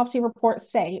the autopsy report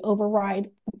say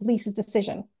override the police's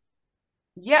decision?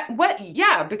 Yeah,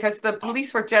 yeah, because the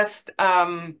police were just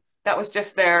that was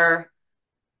just their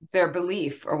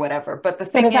belief or whatever. But the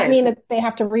thing does that mean is, that they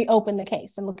have to reopen the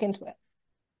case and look into it?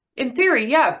 in theory,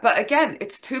 yeah, but again,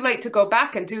 it's too late to go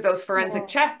back and do those forensic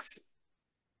checks,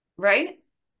 right?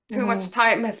 Too much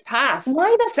time has passed.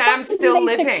 Why the Sam's fuck still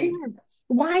living.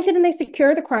 Why didn't they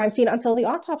secure the crime scene until the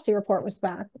autopsy report was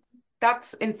back?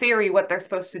 That's in theory what they're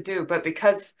supposed to do, but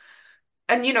because,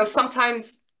 and you know,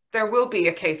 sometimes there will be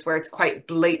a case where it's quite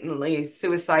blatantly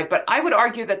suicide, but I would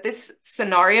argue that this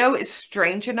scenario is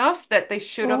strange enough that they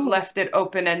should have left it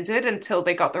open-ended until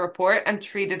they got the report and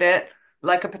treated it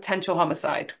like a potential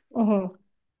homicide.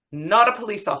 Not a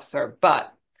police officer,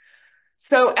 but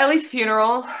so Ellie's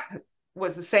funeral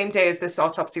was the same day as this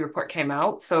autopsy report came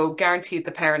out, so guaranteed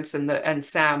the parents and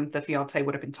Sam, the fiance,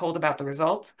 would have been told about the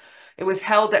result. It was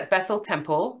held at Bethel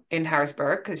Temple in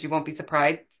Harrisburg, because you won't be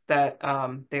surprised that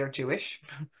they are Jewish.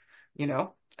 You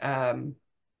know,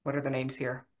 what are the names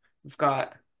here? We've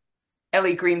got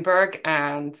Ellen Greenberg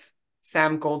and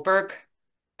Sam Goldberg.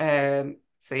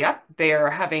 So yeah, they are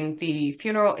having the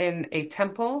funeral in a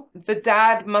temple. The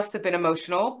dad must have been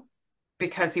emotional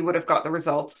because he would have got the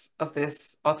results of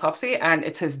this autopsy, and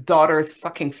it's his daughter's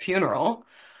fucking funeral.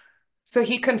 So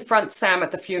he confronts Sam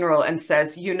at the funeral and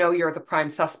says, "You know, you're the prime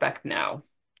suspect now."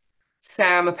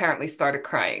 Sam apparently started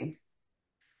crying.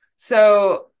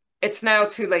 So it's now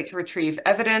too late to retrieve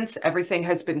evidence. Everything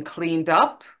has been cleaned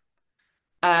up.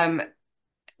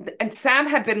 And Sam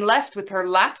had been left with her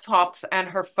laptops and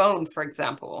her phone, for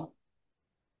example.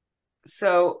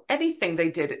 So anything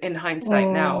they did in hindsight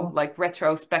now, like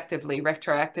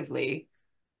retroactively,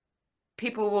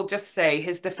 people will just say,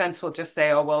 his defense will just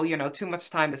say, oh, well, you know, too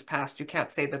much time has passed. You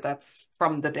can't say that that's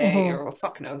from the day or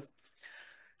fuck knows.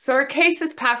 So her case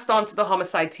is passed on to the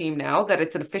homicide team now that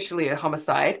it's officially a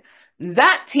homicide.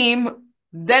 That team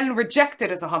then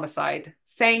rejected as a homicide,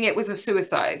 saying it was a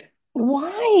suicide.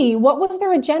 Why? What was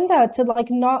their agenda to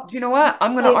like not? Do you know what?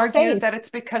 I'm going to argue safe? that it's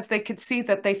because they could see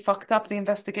that they fucked up the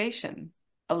investigation,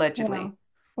 allegedly.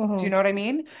 Do you know what I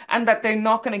mean? And that they're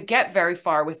not going to get very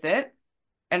far with it.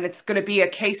 And it's going to be a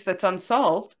case that's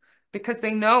unsolved because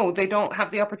they know they don't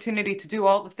have the opportunity to do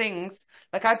all the things.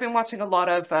 Like I've been watching a lot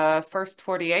of First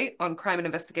 48 on Crime and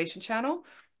Investigation Channel.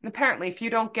 And apparently, if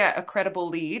you don't get a credible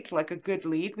lead, like a good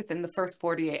lead within the first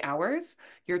 48 hours,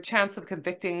 your chance of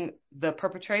convicting the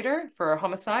perpetrator for a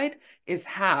homicide is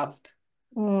halved.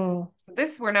 So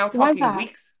this, we're now talking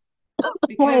weeks.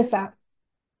 Why is that?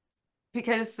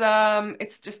 Because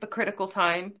it's just a critical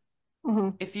time.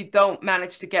 If you don't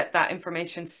manage to get that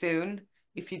information soon,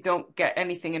 if you don't get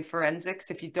anything in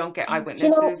forensics, if you don't get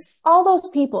eyewitnesses. You know, all those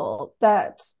people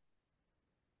that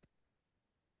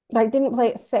like didn't play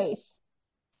it safe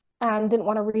and didn't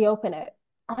want to reopen it,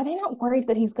 are they not worried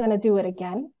that he's going to do it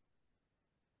again?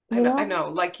 I know,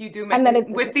 like you do. And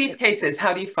then with these cases,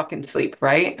 how do you fucking sleep,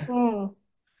 right?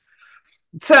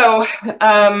 So,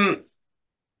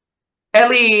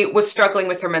 Ellie was struggling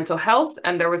with her mental health,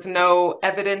 and there was no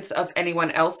evidence of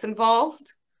anyone else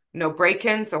involved, no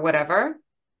break-ins or whatever.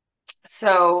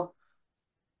 So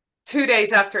 2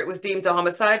 days after it was deemed a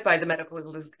homicide by the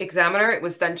medical examiner, it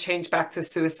was then changed back to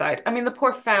suicide. I mean, the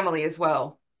poor family as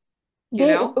well. You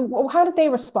know? How did they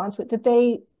respond to it?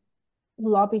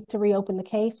 lobbied to reopen the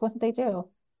case. What did they do?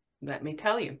 Let me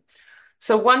tell you.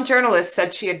 So one journalist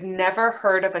said she had never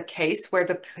heard of a case where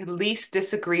the police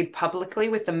disagreed publicly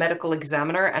with the medical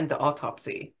examiner and the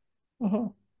autopsy. Mm-hmm.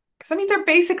 Because I mean, they're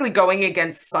basically going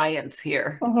against science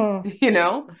here, Mm-hmm. you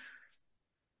know?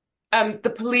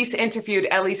 The police interviewed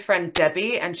Ellie's friend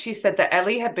Debbie, and she said that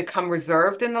Ellie had become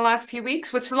reserved in the last few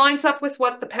weeks, which lines up with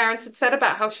what the parents had said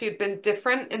about how she had been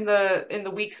different in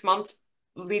the weeks, months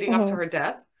leading up to Mm-hmm. her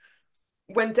death.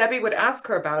 When Debbie would ask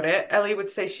her about it, Ellie would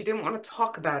say she didn't want to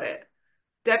talk about it.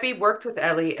 Debbie worked with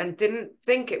Ellie and didn't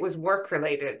think it was work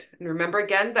related. And remember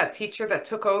again, that teacher that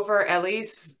took over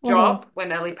Ellie's Mm-hmm. job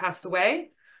when Ellie passed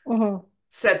away Mm-hmm.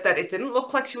 said that it didn't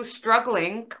look like she was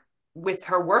struggling with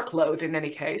her workload in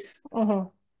any case. Mm-hmm.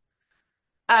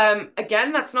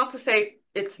 Again, that's not to say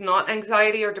it's not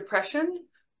anxiety or depression,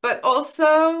 but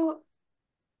also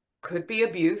could be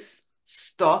abuse,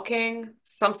 stalking,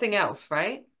 something else,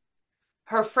 right?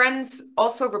 Her friends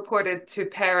also reported to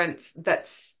parents that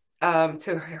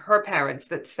to her parents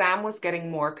that Sam was getting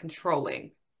more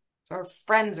controlling. So her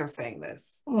friends are saying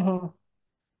this. Mm-hmm.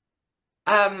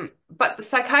 But the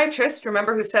psychiatrist,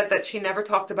 remember, who said that she never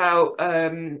talked about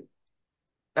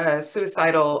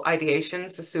suicidal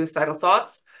ideations or suicidal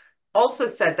thoughts, also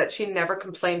said that she never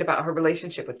complained about her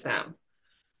relationship with Sam.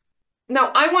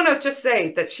 Now, I want to just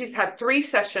say that she's had 3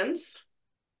 sessions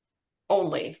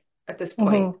only at this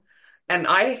point. Mm-hmm. And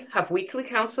I have weekly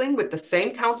counseling with the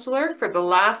same counselor for the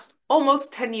last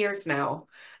almost 10 years now.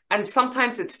 And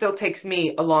sometimes it still takes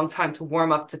me a long time to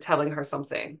warm up to telling her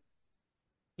something,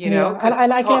 you know, Yeah, because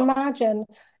and I can talk imagine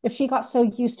if she got so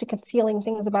used to concealing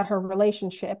things about her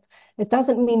relationship, it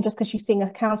doesn't mean just because she's seeing a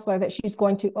counselor that she's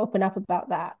going to open up about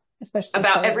that, especially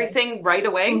about straight away. everything right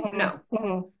away. Mm-hmm. No.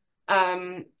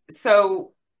 Mm-hmm.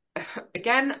 So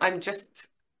again, I'm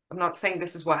not saying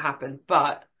this is what happened,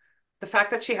 but the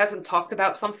fact that she hasn't talked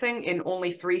about something in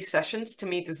only 3 sessions to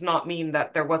me does not mean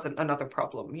that there wasn't another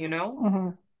problem, you know? Mm-hmm.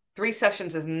 3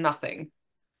 sessions is nothing.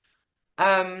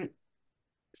 Um,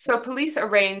 so police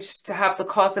arranged to have the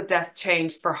cause of death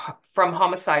changed from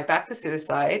homicide back to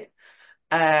suicide.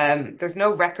 There's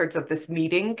no records of this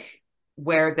meeting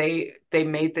where they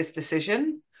made this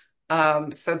decision.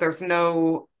 So there's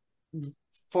no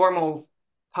formal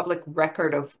public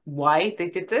record of why they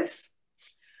did this.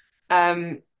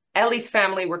 Ellie's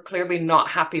family were clearly not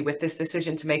happy with this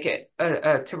decision to make it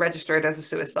to register it as a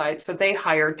suicide, so they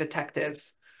hired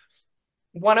detectives.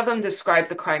 One of them described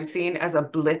the crime scene as a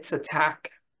blitz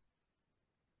attack.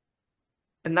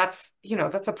 And that's,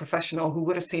 that's a professional who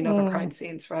would have seen other crime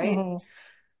scenes, right?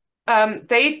 Mm-hmm.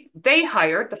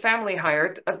 The family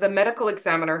hired the medical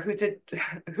examiner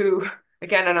who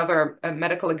again, another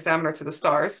medical examiner to the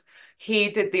stars. He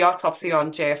did the autopsy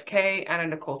on JFK, Anna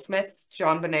Nicole Smith,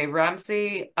 John Benet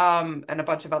Ramsey, and a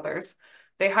bunch of others.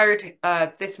 They hired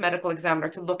this medical examiner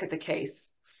to look at the case.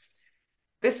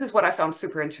 This is what I found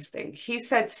super interesting. He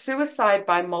said suicide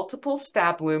by multiple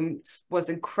stab wounds was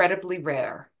incredibly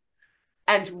rare,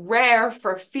 and rare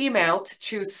for a female to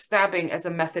choose stabbing as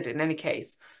a method in any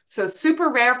case. So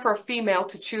super rare for a female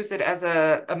to choose it as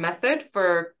a method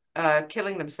for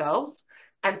killing themselves,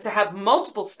 and to have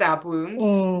multiple stab wounds,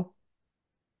 Mm.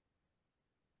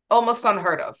 almost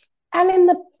unheard of. And in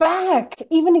the back,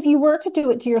 even if you were to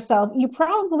do it to yourself, you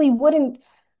probably wouldn't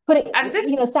put it, And this,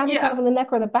 stab yourself yeah, in the neck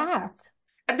or the back.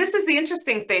 and this is the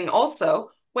interesting thing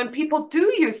also. When people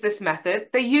do use this method,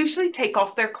 they usually take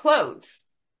off their clothes.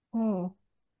 Mm.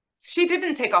 She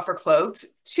didn't take off her clothes.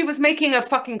 She was making a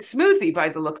fucking smoothie by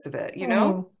the looks of it, you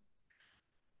know?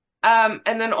 Mm.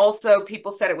 And then also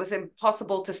people said it was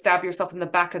impossible to stab yourself in the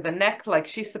back of the neck like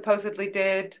she supposedly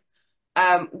did.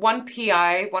 One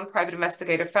PI, one private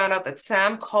investigator, found out that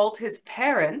Sam called his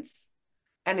parents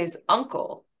and his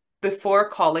uncle before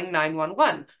calling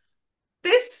 911.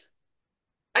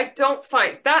 I don't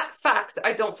find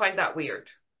that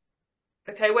weird.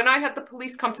 Okay, when I had the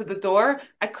police come to the door,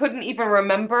 I couldn't even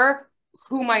remember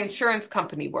who my insurance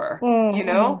company were, you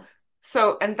know? Mm.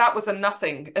 So, and that was a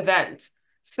nothing event.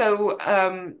 So,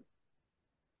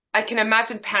 I can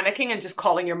imagine panicking and just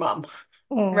calling your mom,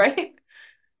 Mm. right?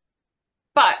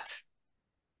 But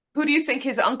who do you think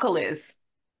his uncle is?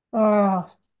 Oh.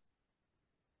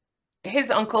 His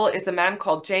uncle is a man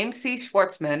called James C.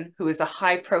 Schwartzman, who is a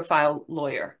high-profile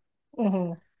lawyer.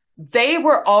 Mm-hmm. They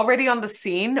were already on the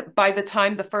scene by the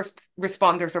time the first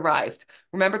responders arrived.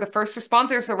 Remember, the first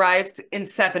responders arrived in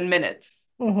 7 minutes.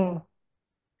 Mm-hmm.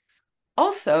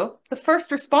 Also, the first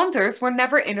responders were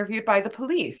never interviewed by the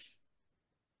police,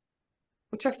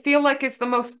 which I feel like is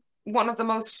one of the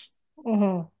most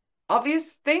Mm-hmm.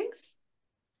 obvious things.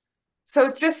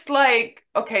 So just like,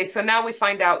 okay, so now we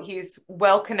find out he's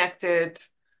well-connected,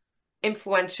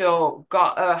 influential,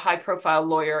 got a high-profile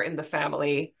lawyer in the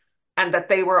family, and that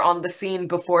they were on the scene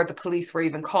before the police were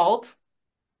even called.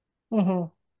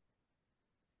 Hmm.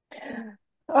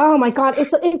 Oh my God,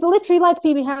 it's literally like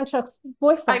Phoebe Hancock's I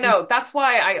boyfriend. know. That's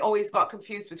why I always got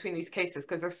confused between these cases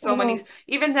because there's so many, Hmm.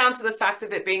 even down to the fact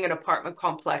of it being an apartment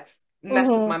complex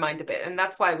messed with my Hmm. mind a bit. And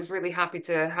that's why I was really happy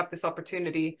to have this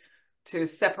opportunity to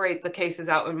separate the cases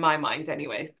out in my mind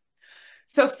anyway.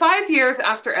 So 5 years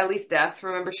after Ellie's death,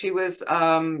 remember she was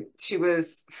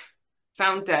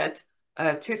found dead,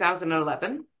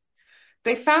 2011.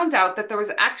 They found out that there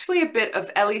was actually a bit of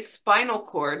Ellie's spinal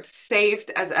cord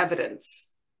saved as evidence,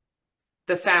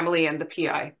 the family and the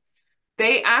PI.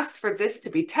 They asked for this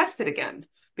to be tested again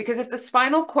because if the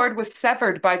spinal cord was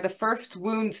severed by the first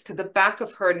wounds to the back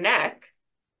of her neck,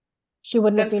 She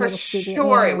wouldn't have then been for able to do the,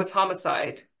 sure it yeah. was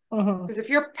homicide. Hmm. Because if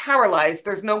you're paralyzed,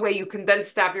 there's no way you can then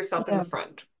stab yourself in the Yeah.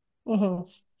 front. Hmm.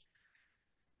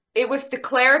 It was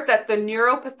declared that the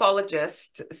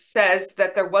neuropathologist says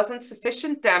that there wasn't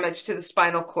sufficient damage to the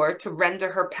spinal cord to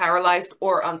render her paralyzed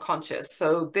or unconscious.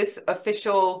 So this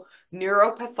official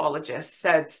neuropathologist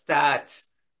said that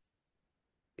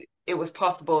it was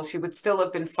possible she would still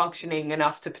have been functioning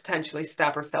enough to potentially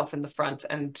stab herself in the front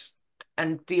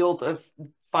and deal the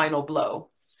final blow.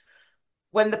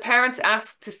 When the parents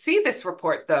asked to see this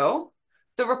report, though,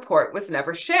 the report was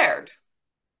never shared.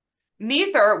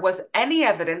 Neither was any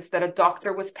evidence that a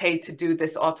doctor was paid to do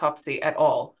this autopsy at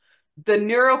all. The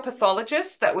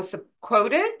neuropathologist that was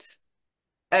quoted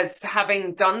as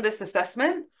having done this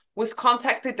assessment was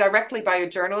contacted directly by a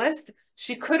journalist.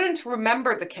 She couldn't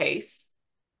remember the case,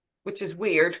 which is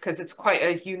weird because it's quite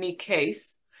a unique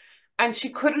case. And she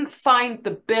couldn't find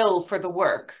the bill for the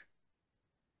work.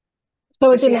 So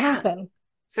So it she didn't had happen.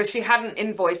 so she hadn't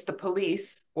invoiced the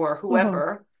police or Hmm.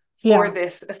 whoever for Yeah.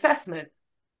 this assessment.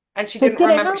 And she So it didn't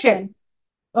didn't remember she happen.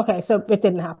 Okay, so it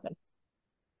didn't happen.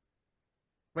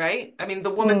 right? I mean, the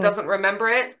woman Mm. doesn't remember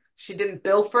it. She didn't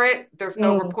bill for it. There's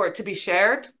no Mm. report to be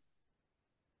shared.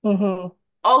 Hmm.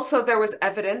 Also, there was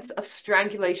evidence of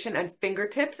strangulation and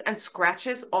fingertips and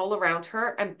scratches all around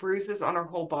her and bruises on her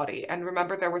whole body. And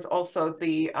remember, there was also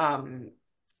the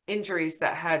injuries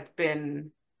that had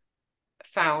been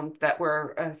found that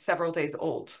were several days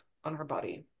old on her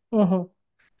body. Hmm.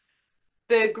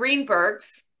 The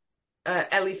Greenbergs,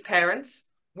 Ellie's parents,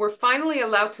 were finally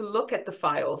allowed to look at the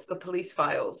files, the police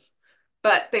files,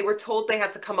 but they were told they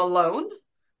had to come alone,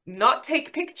 not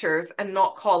take pictures, and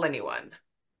not call anyone.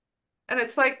 And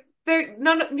it's like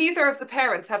neither of the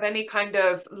parents have any kind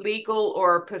of legal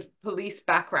or police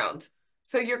background.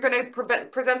 So you're going to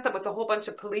present them with a whole bunch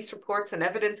of police reports and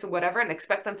evidence and whatever and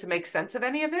expect them to make sense of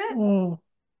any of it? Mm.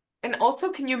 And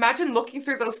also, can you imagine looking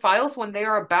through those files when they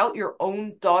are about your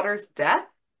own daughter's death?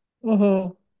 Hmm.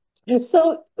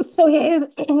 So his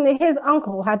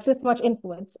uncle had this much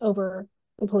influence over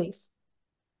the police.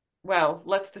 Well,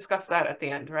 let's discuss that at the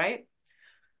end, right?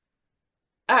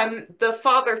 The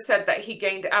father said that he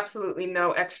gained absolutely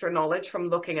no extra knowledge from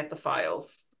looking at the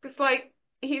files. It's like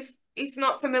he's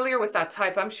not familiar with that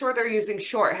type. I'm sure they're using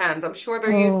shorthand. I'm sure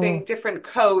they're Mm. using different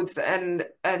codes and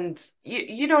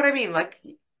you know what I mean? Like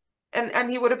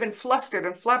and he would have been flustered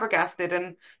and flabbergasted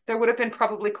and there would have been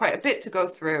probably quite a bit to go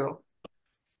through.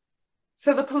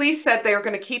 So the police said they were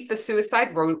going to keep the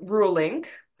suicide ruling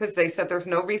because they said there's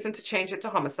no reason to change it to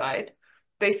homicide.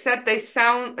 They said they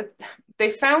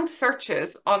found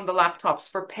searches on the laptops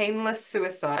for painless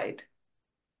suicide,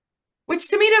 which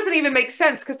to me doesn't even make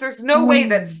sense because there's no way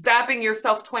that Mm. stabbing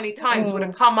yourself 20 times would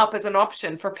have Mm. come up as an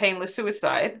option for painless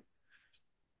suicide.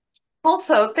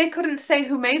 Also, they couldn't say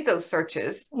who made those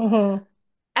searches. Hmm.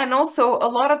 And also, a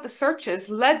lot of the searches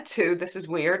led to, this is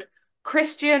weird,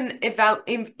 Christian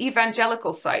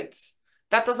evangelical sites.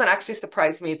 That doesn't actually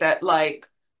surprise me that, like,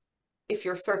 if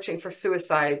you're searching for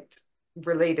suicide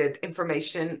related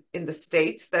information in the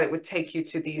States, that it would take you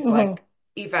to these, Hmm. like,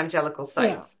 evangelical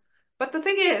Yeah. sites. But the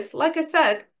thing is, like I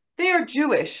said, they are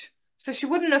Jewish. So she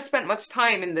wouldn't have spent much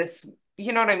time in this,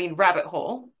 you know what I mean, rabbit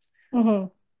hole. Hmm.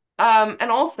 And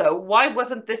also, why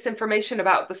wasn't this information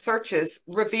about the searches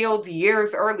revealed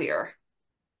years earlier?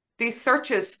 These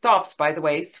searches stopped, by the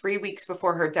way, 3 weeks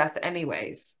before her death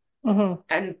anyways, Hmm.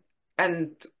 and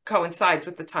and coincides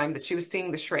with the time that she was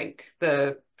seeing the shrink,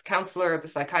 the counselor, the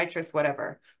psychiatrist,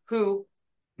 whatever, who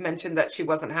mentioned that she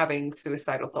wasn't having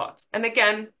suicidal thoughts. And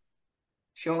again,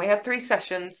 she only had 3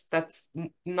 sessions. That's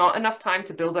not enough time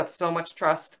to build up so much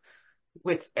trust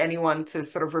with anyone to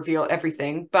sort of reveal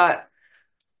everything, but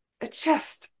it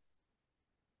just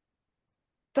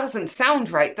doesn't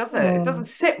sound right, does it? It doesn't Mm.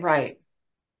 sit right.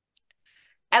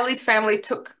 Ellie's family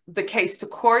took the case to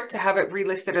court to have it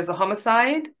relisted as a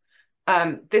homicide.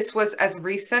 This was as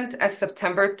recent as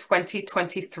September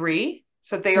 2023.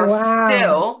 So they are Wow.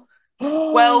 still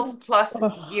 12 plus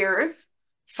Ugh. years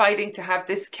fighting to have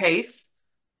this case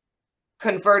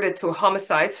converted to a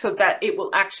homicide so that it will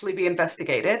actually be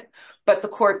investigated. But the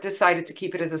court decided to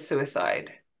keep it as a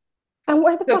suicide. And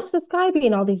where the So, fuck's this guy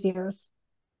been all these years?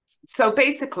 so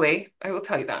basically, I will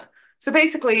tell you that. So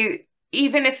basically,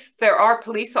 even if there are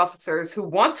police officers who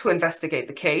want to investigate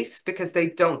the case because they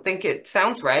don't think it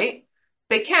sounds right,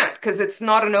 they can't because it's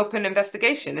not an open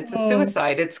investigation. It's a Mm.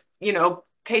 suicide. It's,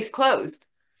 case closed.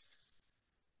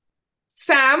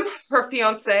 Sam, her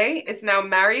fiance, is now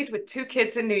married with 2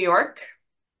 kids in New York,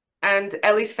 and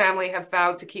Ellie's family have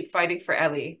vowed to keep fighting for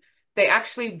Ellie. They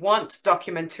actually want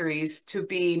documentaries to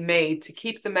be made to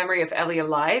keep the memory of Ellie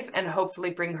alive and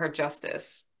hopefully bring her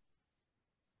justice.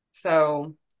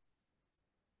 So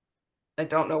I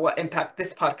don't know what impact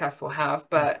this podcast will have,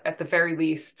 but at the very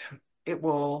least, it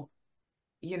will,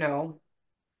 you know,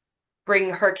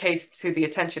 bring her case to the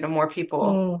attention of more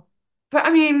people. Mm. But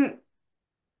I mean,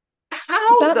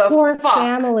 how That the poor fuck?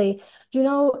 family. Do you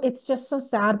know, it's just so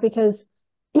sad because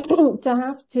to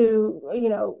have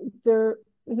to, they're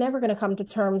never going to come to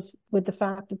terms with the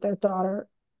fact that their daughter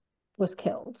was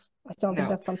killed. I don't think No.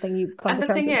 that's something you come And to the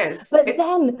terms thing with. is, But it's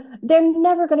then they're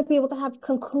never going to be able to have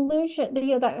conclusion,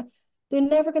 that they're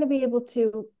never going to be able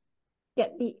to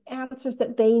get the answers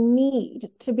that they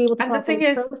need to be able to and the properly thing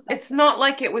is, process it's it. not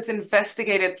like it was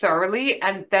investigated thoroughly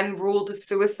and then ruled a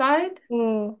suicide.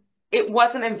 Mm, It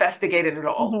wasn't investigated at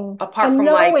all, apart And from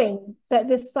like knowing that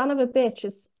this son of a bitch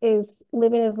is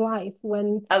living his life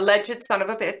when alleged son of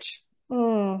a bitch.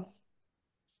 mm,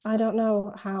 I don't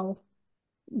know how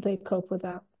they cope with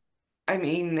that. I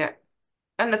mean,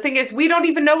 and the thing is, we don't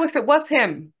even know if it was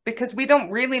him because we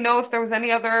don't really know if there was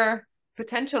any other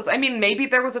potentials. I mean, maybe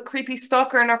there was a creepy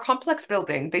stalker in our complex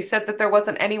building. They said that there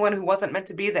wasn't anyone who wasn't meant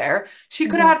to be there. She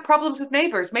could Hmm have had problems with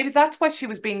neighbors. Maybe that's why she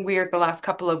was being weird the last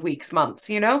couple of weeks, months,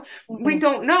 you know? We hmm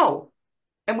don't know.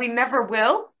 And we never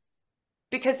will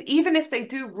because even if they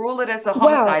do rule it as a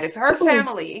homicide, Well, if her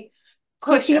family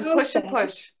her push and push and fiance,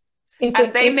 push if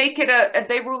and it they if make it a,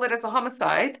 they rule it as a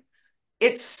homicide,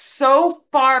 it's so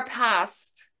far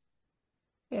past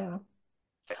yeah,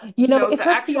 the if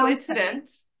her actual fiance, incident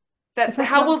if that her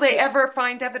how will they fiance, ever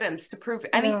find evidence to prove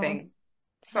yeah, anything?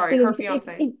 Sorry, her because if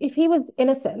fiance. if, if he was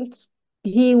innocent,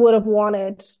 he would have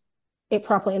wanted it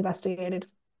properly investigated.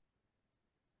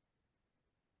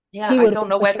 Yeah, He I would have don't been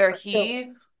know pushing whether for guilt.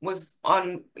 he was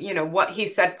on, what he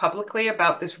said publicly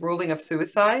about this ruling of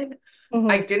suicide.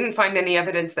 I Hmm didn't find any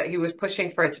evidence that he was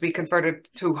pushing for it to be converted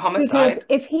to Because homicide.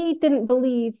 if he didn't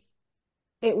believe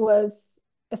it was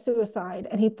a suicide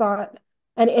and he thought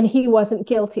and he wasn't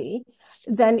guilty,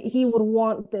 then he would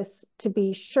want this to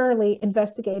be surely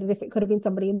investigated if it could have been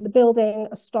somebody in the building,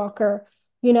 a stalker,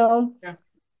 you know. Yeah.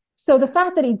 So the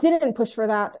fact that he didn't push for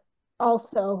that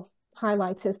also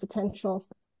highlights his potential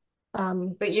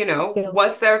But guilt.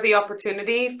 was there the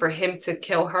opportunity for him to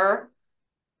kill her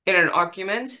in an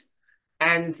argument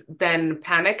and then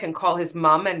panic and call his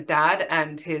mom and dad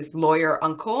and his lawyer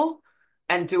uncle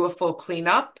and do a full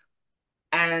cleanup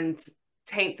and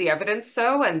taint the evidence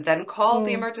and then call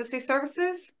the Mm, emergency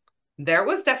services? There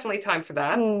was definitely time for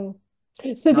that. mm.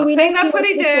 So do Not we know saying if he that's what went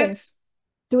to he the did. gym?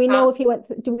 Do we know Huh? if he went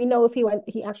do we know if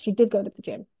he actually did go to the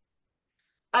gym?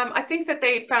 I think that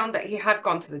they found that he had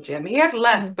gone to the gym. He had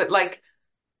left, Hmm but like,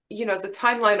 the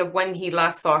timeline of when he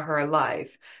last saw her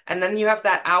alive. And then you have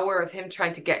that hour of him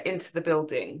trying to get into the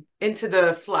building, into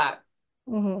the flat.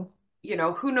 hmm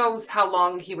Who knows how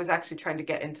long he was actually trying to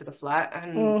get into the flat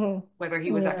and hmm whether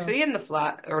he was Yeah. actually in the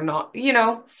flat or not.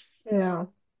 Yeah.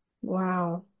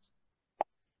 Wow.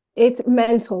 It's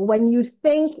mental when you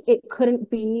think it couldn't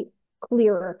be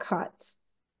clearer cut.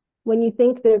 When you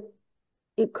think that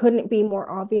it couldn't be more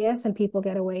obvious and people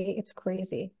get away, it's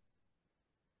crazy.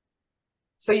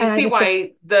 So you And I see just feel,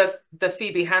 why the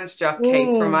Phoebe Handsjock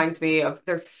case mm, reminds me of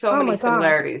there's so oh many my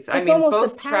God. similarities. I It's mean, almost a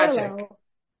both tragic, parallel.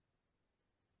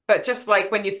 but just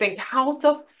like when you think, how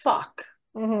the fuck?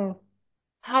 Hmm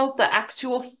How the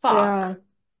actual Yeah. fuck?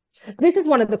 This is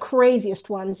one of the craziest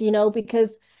ones,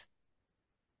 because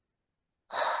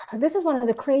this is one of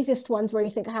the craziest ones where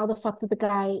you think, how the fuck did the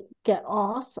guy get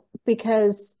off?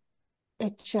 Because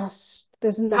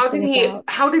there's nothing about.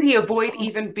 How did he avoid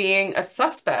even being a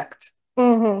suspect?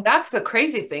 Hmm That's the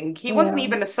crazy thing. He wasn't Yeah.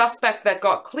 even a suspect that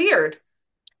got cleared.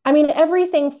 I mean,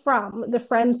 everything from the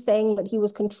friend saying that he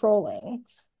was controlling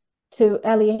to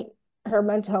Ellie, her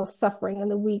mental health suffering in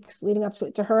the weeks leading up to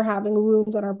it, to her having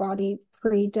wounds on her body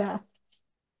pre-death.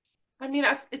 I mean,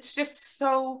 it's just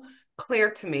so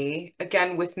clear to me,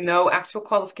 again, with no actual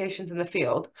qualifications in the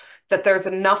field, that there's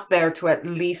enough there to at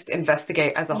least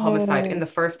investigate as a homicide in the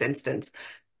first instance.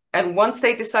 And once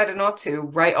they decided not to,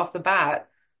 right off the bat,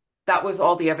 that was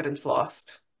all the evidence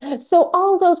lost. So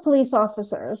all those police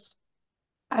officers,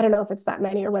 I don't know if it's that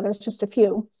many or whether it's just a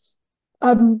few,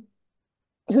 um,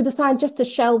 who decide just to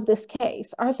shelve this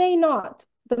case, are they not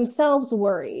themselves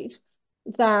worried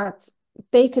that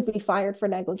they could be fired for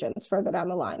negligence further down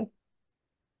the line?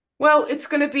 Well,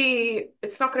 it's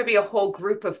not going to be a whole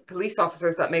group of police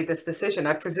officers that made this decision.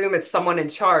 I presume it's someone in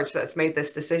charge that's made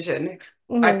this decision.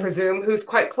 I presume who's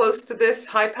quite close to this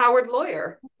high-powered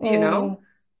lawyer, you know,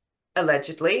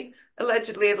 allegedly. And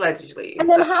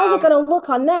then how's it going to look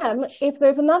on them if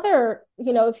there's another,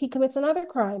 if he commits another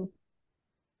crime?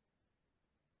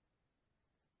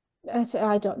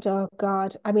 I don't, oh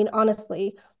God. I mean,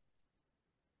 honestly,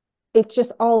 it's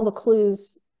just all the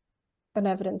clues and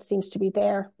evidence seems to be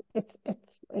there.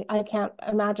 I can't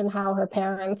imagine how her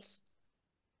parents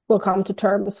will come to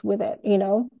terms with it,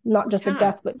 not just a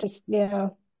death, but just, yeah.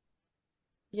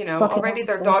 Already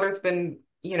their daughter's been,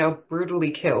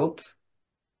 brutally killed.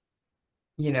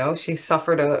 She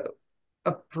suffered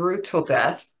a brutal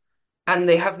death, and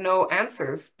they have no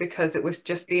answers because it was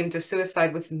just deemed a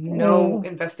suicide with no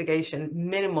investigation,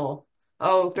 minimal.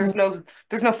 Oh, there's no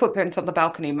footprint on the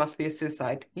balcony, must be a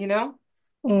suicide,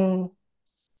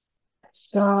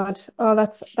 God. Oh,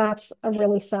 that's a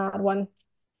really sad one.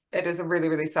 It is a really,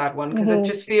 really sad one because it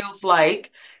just feels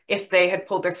like if they had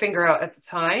pulled their finger out at the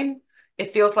time,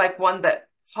 it feels like one that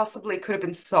possibly could have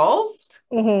been solved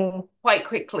quite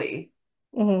quickly.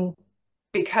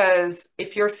 Because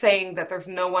if you're saying that there's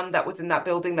no one that was in that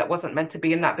building that wasn't meant to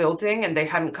be in that building and they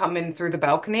hadn't come in through the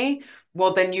balcony,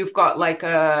 well, then you've got like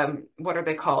what are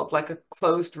they called? Like a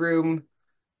closed room,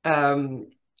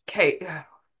 case.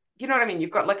 You know what I mean?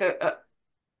 You've got like a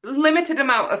limited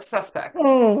amount of suspects.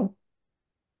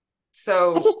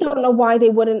 So I just don't know why they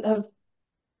wouldn't have,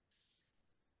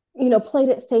 played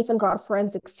it safe and got a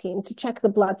forensics team to check the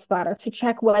blood splatter, to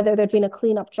check whether there'd been a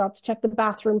cleanup job, to check the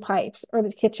bathroom pipes or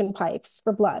the kitchen pipes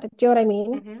for blood. Do you know what I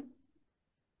mean?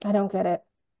 I don't get it.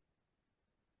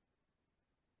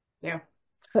 Yeah.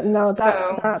 But no,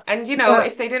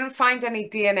 if they didn't find any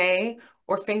DNA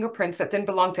or fingerprints that didn't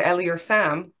belong to Ellie or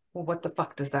Sam, well, what the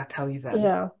fuck does that tell you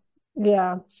then?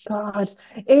 Yeah. God,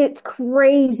 it's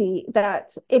crazy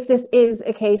that if this is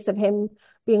a case of him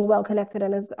being well connected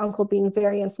and his uncle being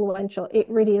very influential, it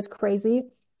really is crazy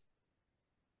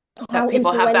how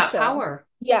people have that power.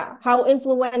 Yeah, how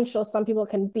influential some people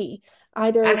can be,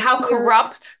 and how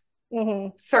corrupt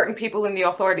certain people in the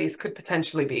authorities could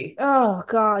potentially be. Oh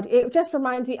God, it just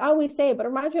reminds me, I always say it, but it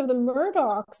reminds me of the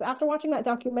Murdochs. After watching that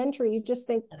documentary, you just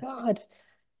think, God,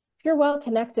 if you're well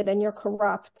connected and you're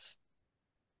corrupt,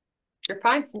 you're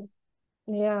fine.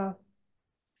 Yeah.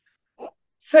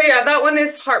 So yeah, that one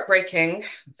is heartbreaking.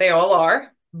 They all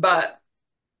are, but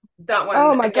that one,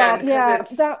 oh my God, yeah,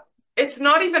 it's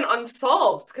not even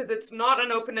unsolved because it's not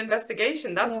an open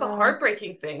investigation. That's the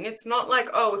heartbreaking thing. It's not like,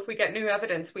 oh, if we get new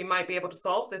evidence, we might be able to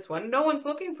solve this one. No one's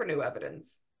looking for new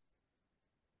evidence.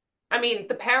 I mean,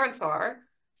 the parents are.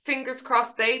 Fingers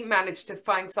crossed they managed to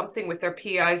find something with their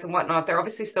PIs and whatnot. They're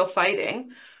obviously still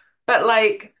fighting. But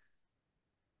like,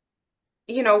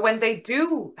 when they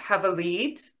do have a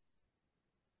lead,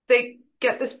 they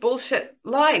get this bullshit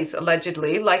lies,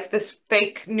 allegedly, like this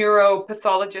fake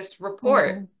neuropathologist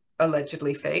report,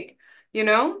 allegedly fake,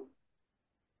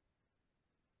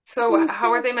 So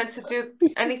how are they meant to do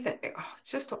anything? Oh,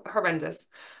 it's just horrendous.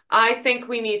 I think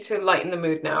we need to lighten the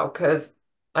mood now because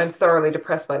I'm thoroughly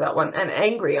depressed by that one and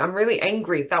angry. I'm really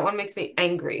angry. That one makes me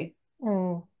angry.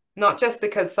 Not just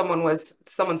because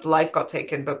someone's life got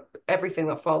taken, but everything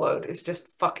that followed is just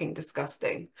fucking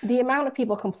disgusting. The amount of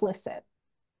people complicit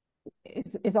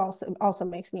is also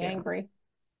makes me angry.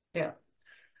 Yeah.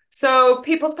 So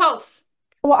People's Pulse.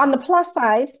 Well, on the plus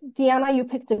side, Deanna, you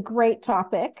picked a great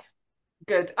topic.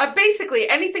 Good. Basically,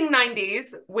 anything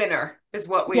 90s winner is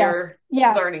what we are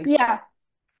learning. Yeah.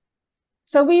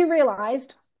 So we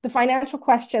realized the financial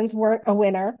questions weren't a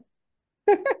winner,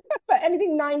 but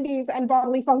anything 90s and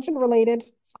bodily function related,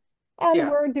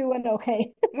 and we're doing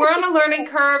okay. We're on a learning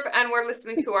curve, and we're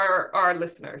listening to our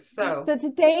listeners. So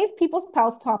today's People's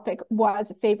Pulse topic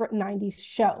was favorite 90s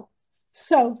show.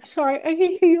 So sorry, I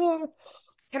think you are.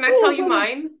 Can I tell you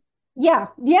mine? Yeah.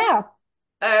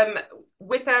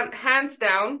 Without hands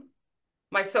down,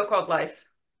 My So-Called Life.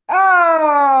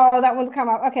 Oh, that one's come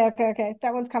up. Okay.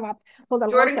 That one's come up. Hold on.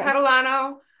 Jordan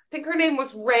Catalano. I think her name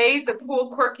was Ray, the cool,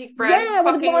 quirky friend. Yeah,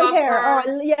 with blonde hair.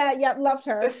 Oh, yeah, loved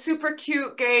her. The super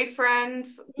cute gay friend,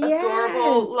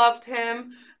 adorable, loved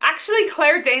him. Actually,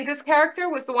 Claire Danes' character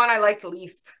was the one I liked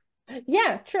least.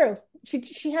 Yeah, true.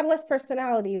 She had less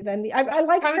personality than I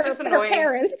liked Kind of just her annoying.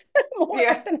 parents more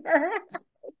Yeah. than her.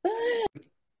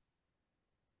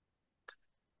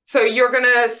 So you're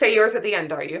gonna say yours at the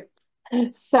end, are you?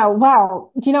 So,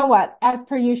 well, do you know what? As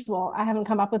per usual, I haven't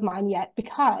come up with mine yet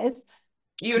because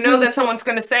You know reading that through, someone's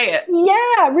gonna say it.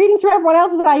 yeah, reading through everyone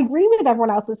else's, I agree with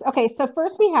everyone else's. Okay, so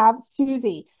first we have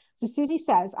Susie. So Susie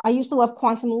says, I used to love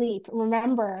Quantum Leap.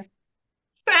 Remember?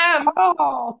 Sam.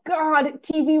 Oh God,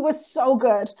 TV was so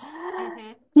good.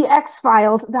 Hmm. The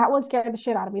X-Files, that one scared the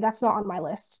shit out of me. That's not on my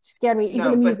list. It scared me,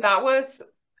 even No, the but music.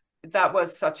 that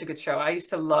was such a good show. I used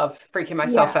to love freaking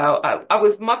myself Yeah. out. I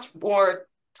was much more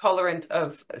tolerant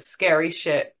of scary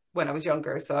shit when I was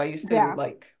younger, so I used to Yeah.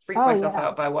 like freak Oh myself yeah.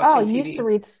 out by Oh, watching you used to TV.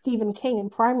 read Stephen King in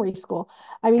primary school.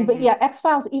 I mean, but Hmm. yeah,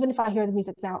 X-Files, even if I hear the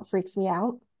music now, it freaks me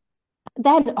out.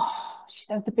 Then, oh, she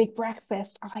says The Big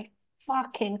Breakfast. I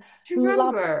fucking Do you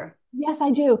love. remember? Yes,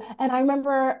 I do. And I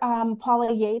remember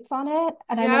Paula Yates on it,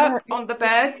 and I remember her Yep, on the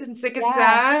bed interview. and Zig and Yeah,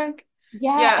 Zag.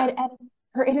 yeah, Yeah, and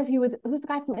her interview with who's the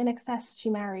guy from INXS she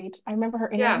married. I remember her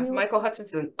yeah, interview with Michael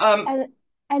Hutchinson. and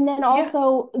and then Yeah.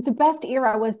 also the best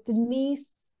era was Denise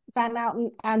Van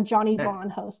Outen and Johnny Yeah. Vaughn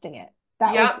hosting it.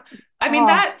 That was Yeah. I mean, oh.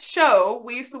 that show,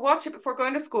 we used to watch it before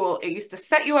going to school. It used to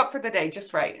set you up for the day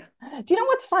just right. Do you know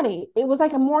what's funny? It was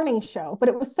like a morning show, but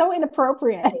it was so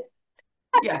inappropriate.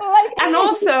 Yeah. Like And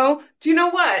also, do you know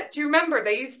what? Do you remember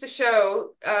they used to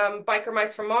show Biker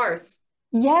Mice from Mars?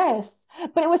 yes,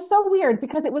 but it was so weird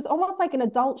because it was almost like an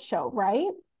adult show, right?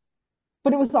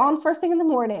 But it was on first thing in the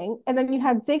morning, and then you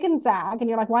had Zig and Zag, and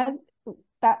you're like, why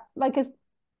that like is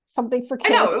something for I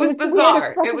know, kids? it It was was the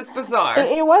weirdest bizarre. It fucking. was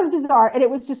bizarre. It was bizarre, and it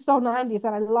was just so 90s,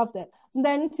 and I loved it. And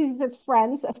then Susie says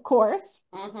Friends, of course,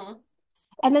 Hmm.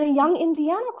 and then the Young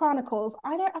Indiana Chronicles.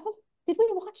 I don't. Did we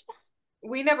watch that?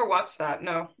 We never watched that,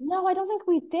 no. No, I don't think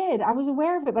we did. I was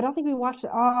aware of it, but I don't think we watched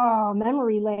it. Oh,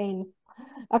 memory lane.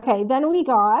 Okay, then we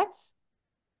got.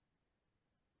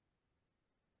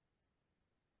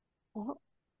 Oh,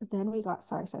 then we got,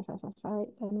 sorry. Then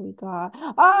we got,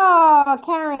 oh,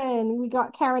 Karen. We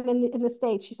got Karen in the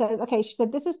States. She says, okay, she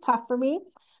said, this is tough for me.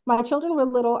 My children were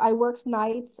little. I worked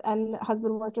nights and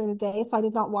husband worked during the day, so I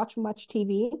did not watch much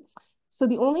TV. So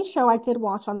the only show I did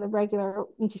watch on the regular,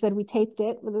 and she said we taped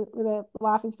it with a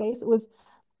laughing face, it was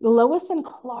Lois and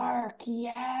Clark.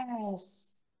 Yes.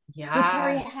 With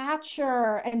Terry Yes.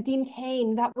 Hatcher and Dean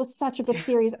Cain. That was such a good Yeah.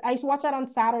 series. I used to watch that on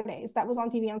Saturdays. That was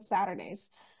on TV on Saturdays.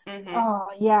 Hmm. Oh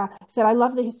yeah. So I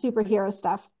love the superhero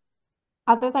stuff.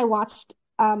 Others I watched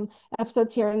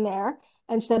episodes here and there.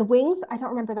 And she said Wings. I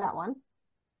don't remember that one.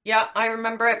 Yeah, I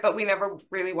remember it, but we never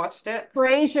really watched it.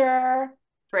 Frasier.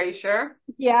 Frasier.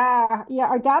 Yeah, yeah.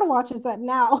 Our dad watches that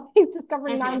now. He's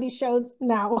discovering Hmm. 90 shows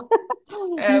now.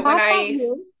 When Mad About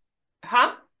You.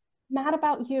 huh? Mad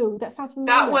About You. That sounds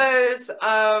That familiar. was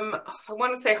I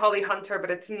want to say Holly Hunter,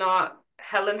 but it's not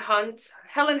Helen Hunt.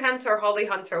 Helen Hunt or Holly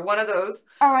Hunter, one of those.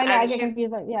 Oh, I know. I And get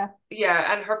confused. Yeah.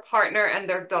 yeah, and her partner and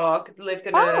their dog lived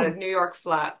in a Oh, New York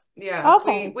flat. Yeah,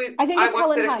 okay. I think I it's watched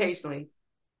Helen it Hunt. occasionally.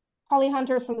 Holly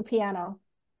Hunter's from the piano.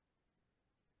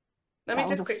 Let me That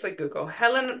was just a quickly Google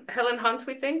Helen Hunt,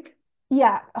 we think.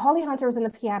 yeah. Holly Hunter was in the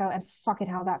piano, and fucking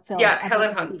hell, that film. Yeah,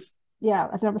 Helen Hunt. Yeah,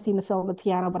 I've never seen the film The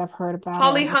Piano, but I've heard about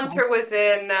it Holly all the time. Hunter was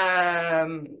in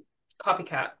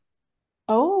Copycat.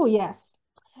 Oh yes.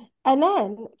 And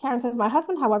then Karen says, my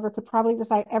husband, however, could probably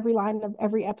recite every line of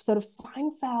every episode of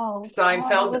Seinfeld.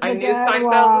 Oh, that Seinfeld. was I a knew good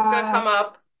Seinfeld was going to one. come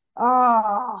up.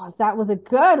 Oh, that was a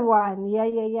good one. Yeah,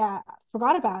 yeah, yeah.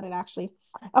 Forgot about it actually.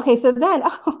 Okay, so then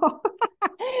oh,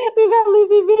 we got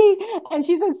Lucy B, and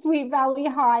she said Sweet Valley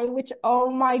High, which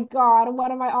oh my God,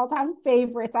 one of my all-time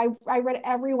favorites. I read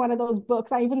every one of those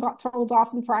books. I even got told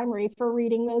off in primary for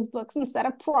reading those books instead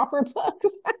of proper books.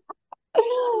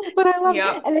 But I love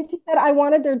Yep. and then she said I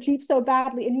wanted their Jeep so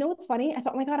badly. And you know what's funny? I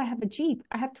thought, oh my God, I have a Jeep.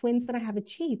 I have twins and I have a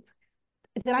Jeep.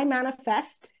 Did I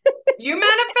manifest? You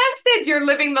manifested. You're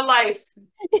living the life.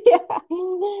 Yeah.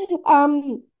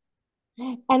 Um,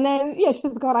 and then yeah, she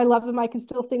says, God, I love them. I can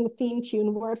still sing the theme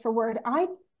tune word for word. I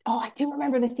do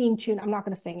remember the theme tune. I'm not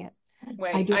gonna sing it.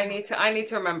 I Wait, do. I need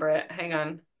to remember it. Hang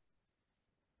on.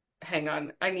 Hang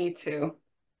on. I need to.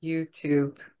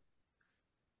 YouTube.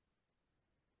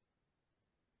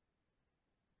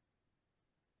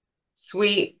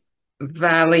 Sweet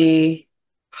Valley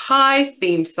High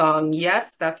theme song.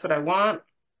 Yes, that's what I want.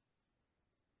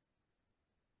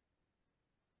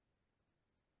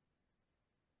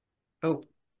 Oh.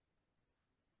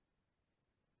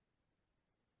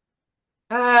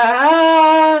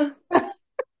 Ah,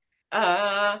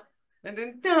 ah, dun,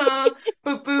 dun, dun.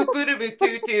 Boo, boo, boo, doo, boo,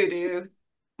 doo, doo, doo.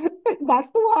 That's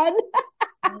the one.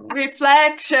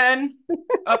 Reflection.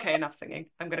 Okay, enough singing.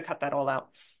 I'm gonna cut that all out.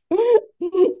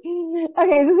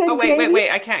 Okay, so Oh, then Jamie, wait.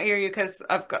 I can't hear you because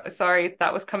I've got, sorry,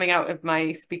 that was coming out of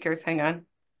my speakers. Hang on.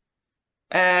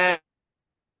 can't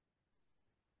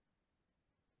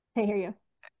hear you.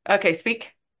 Okay,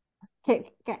 speak. Can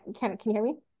you hear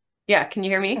me? Yeah, can you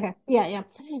hear me? Okay, yeah.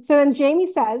 So then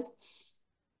Jamie says,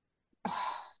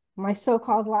 my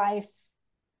so-called life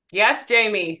Yes,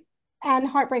 Jamie. and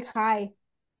Heartbreak High.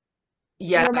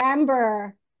 Yeah.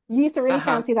 Remember, you used to really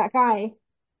Uh-huh. fancy that guy.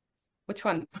 Which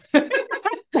one?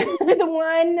 The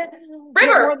one that wore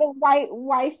River. the white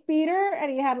wife beater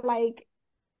and he had like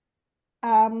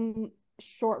um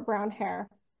short brown hair.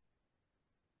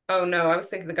 Oh no, I was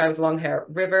thinking the guy with long hair.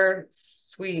 River,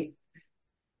 sweet.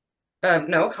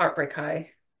 No, Heartbreak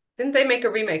High. Didn't they make a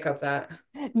remake of that?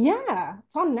 Yeah,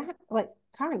 it's on net like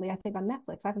currently I think on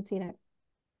Netflix. I haven't seen it.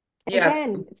 Yeah,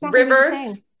 Again, it's not gonna be the Rivers.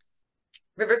 same.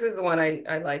 Rivers is the one I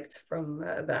liked from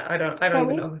that. I don't Show even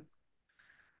me. know.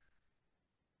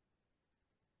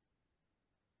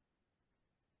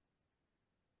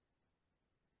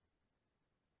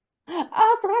 Oh,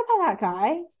 I forgot about that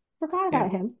guy. Forgot Yeah,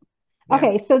 about him. yeah.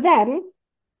 Okay, so then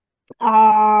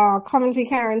Commentary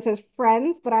Karen says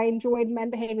friends, but I enjoyed men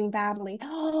behaving badly.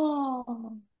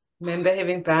 Oh, Men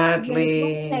behaving what's his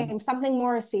badly. name? Something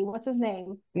Morrissey. What's his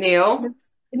name? Neil.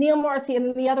 Neil Morrissey, and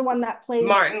then the other one that plays.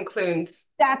 Martin Clunes.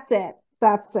 That's it.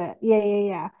 That's it.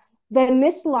 Yeah. Then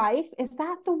Miss Life, is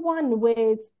that the one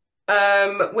with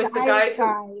the With the Irish guy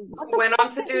guy? What who the went on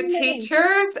fuck to is his do name?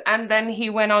 Teachers, and then he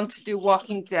went on to do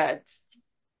Walking Dead.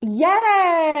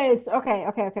 Yes. Okay.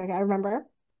 I remember.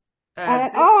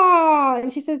 And This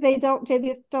and she says they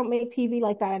just don't make TV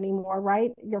like that anymore,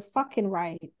 right? You're fucking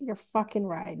right. You're fucking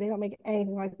right. They don't make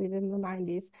anything like they did in the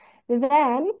 90s.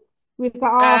 Then we've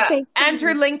got Fake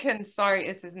Andrew Sam. Lincoln, sorry,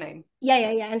 is his name. Yeah.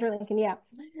 Andrew Lincoln, yeah.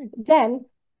 Then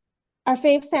our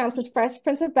fave Sam says Fresh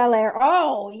Prince of Bel-Air.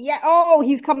 Oh, yeah. Oh,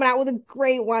 he's coming out with the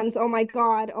great ones. Oh my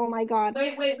God. Oh my God.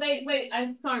 Wait.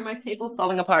 I'm sorry, my table's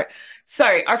falling apart.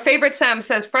 Sorry, our favorite Sam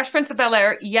says Fresh Prince of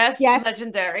Bel-Air. Yes, Yes.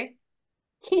 legendary.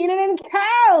 Keenan and Kel.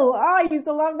 Oh, I used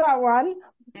to love that one.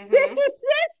 Hmm.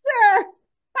 Sister.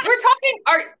 We're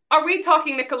talking, are we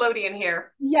talking Nickelodeon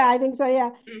here? Yeah, I think so.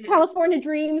 Yeah. Hmm. California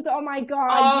Dreams. Oh my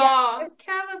God. Yes. Oh,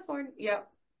 California. Yeah.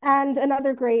 And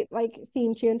another great like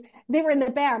theme tune. They were in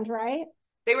the band, right?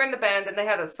 They were in the band and they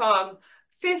had a song,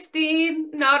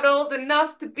 15, not old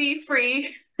enough to be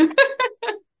free.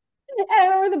 And I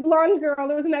remember the blonde girl.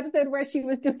 There was an episode where she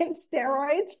was doing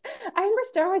steroids. I remember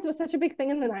steroids was such a big thing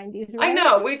in the 90s, I right?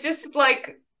 know, we just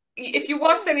like, if you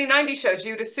watched any 90s shows,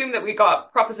 you'd assume that we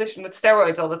got proposition with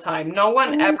steroids all the time. No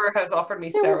one And ever has offered me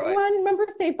there was steroids. one, remember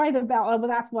Saved by the Bell? Oh, well,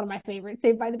 that's one of my favorites,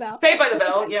 Saved by the Bell. Saved by the There was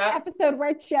Bell, an yeah. episode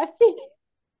where Jessie,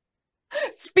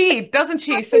 Speed, doesn't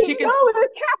she? So she caffeine, no, can, it was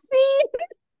caffeine.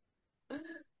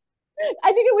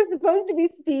 I think it was supposed to be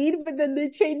speed, but then they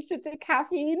changed it to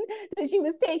caffeine that she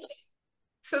was taking.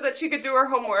 so that she could do her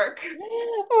homework.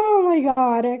 Oh my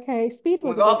God. Okay. Speed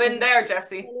was We've a all big been thing. there,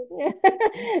 Jesse.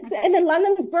 And then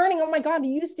London is Burning. Oh my God. I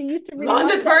used to really love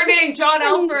London's that. Burning, John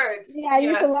Alford. Yeah, I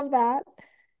used to Yes. love that.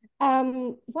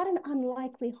 What an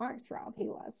unlikely heartthrob he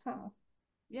was, huh?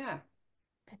 Yeah.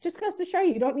 Just goes to show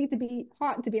you don't need to be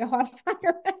hot to be a hot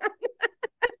fireman.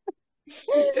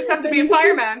 Just have to be a Then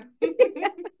fireman.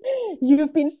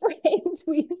 you've been framed.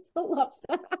 We used to love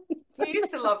that. We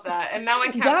used to love that, and now I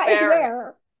can't That is bear it.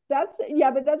 where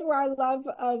but that's where I love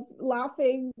of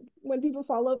laughing when people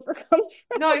fall over comes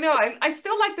from. No, I know. I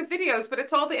still like the videos, but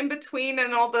it's all the in between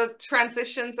and all the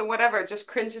transitions and whatever. It just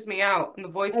cringes me out. And the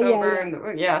voiceover Yeah. and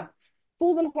the, yeah.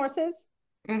 Fools and Horses.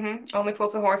 Only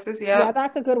Fools and Horses, Yeah, yeah.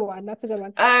 that's a good one. That's a good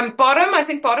one. Bottom, I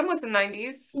think Bottom was the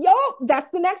 90s. Yo,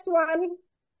 that's the next one.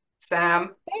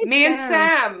 Sam. Hey, Me and Sam.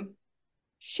 Sam.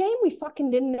 Shame we fucking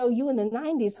didn't know you in the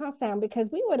 90s, huh, Sam? Because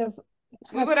we would have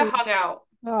We had would have some. hung out.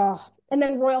 Oh, and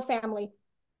then Royal Family.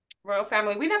 Royal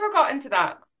Family. We never got into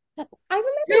that. I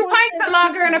remember 2 pints watching of it as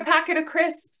a lager and a kid. packet of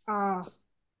crisps. Oh,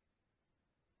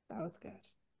 that was good.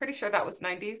 Pretty sure that was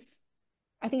 90s.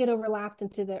 I think it overlapped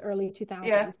into the early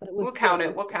Yeah, 2000s, but it we'll was count good.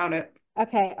 it. We'll count it.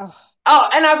 Okay. Oh, Oh,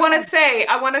 and I want to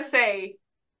say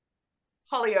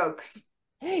Hollyoaks.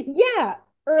 yeah.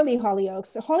 Early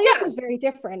Hollyoaks. Hollyoaks Yeah, was very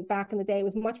different back in the day. It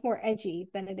was much more edgy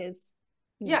than it is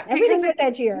now. yeah, Everything because was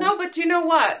edgier. no, but you know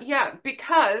what? Yeah,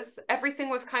 because everything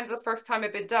was kind of the first time it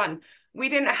had been done. We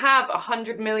didn't have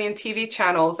 100 million TV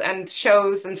channels and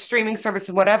shows and streaming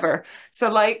services, whatever. So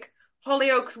like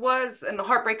Hollyoaks was and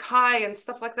Heartbreak High and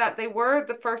stuff like that. They were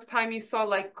the first time you saw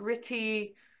like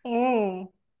gritty Mm.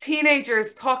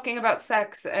 teenagers talking about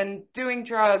sex and doing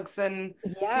drugs. And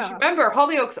because you Yeah. remember,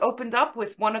 Hollyoaks opened up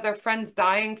with one of their friends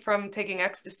dying from taking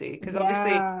ecstasy. Because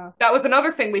obviously Yeah. that was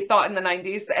another thing we thought in the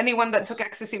 90s. Anyone that took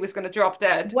ecstasy was going to drop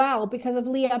dead. Well, because of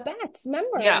Leah Betts,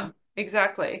 Yeah, remember?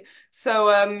 exactly. So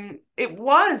it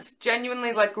was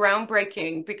genuinely like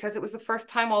groundbreaking because it was the first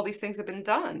time all these things have been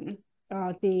done.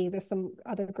 Oh, Dee, there's some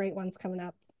other great ones coming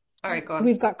up. All right, go So on.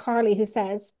 we've got Carly who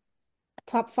says,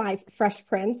 top five Fresh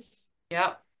Prince.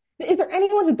 Yeah. Is there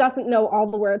anyone who doesn't know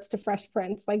all the words to Fresh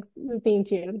Prince, like the theme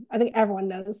tune? I think everyone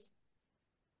knows.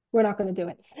 We're not going to do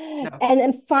it. No. And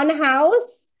then Fun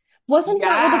House. Wasn't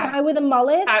that with the guy Yes. with a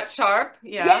mullet? Pat Sharp.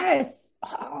 Yeah. Yes.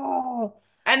 Oh,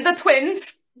 And the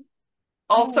twins,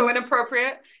 also oh,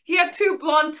 inappropriate. He had two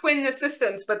blonde twin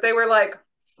assistants, but they were like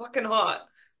fucking hot.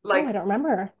 oh, I Like don't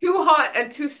remember. too hot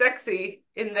and too sexy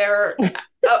in their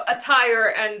attire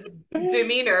and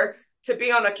demeanor to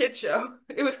be on a kid show.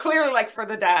 It was clearly like for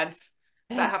the dads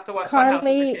that have to watch Funhouse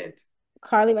with their Carly, kid.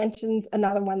 Carly mentions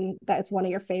another one that is one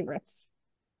of your favorites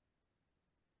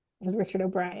with Richard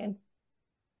O'Brien,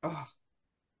 Oh,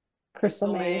 Crystal Crystal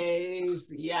Maze.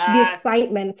 Maze, The yes.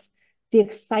 excitement, the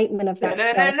excitement of that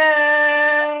show.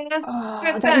 Da-da-da-da.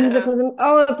 Oh, that music Da-da-da. was,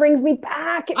 oh, it brings me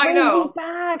back. It I brings me know.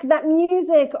 back. That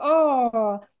music.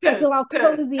 Oh, I Dun, feel all dun,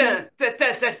 cozy. dun, dun,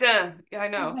 dun, dun, dun. Yeah, I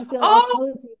Oh, know. I feel all Oh,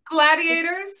 cozy. It's,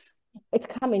 Gladiators. it's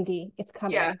coming, Dee. It's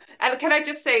Yeah. coming. And can I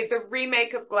just say the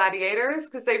remake of Gladiators,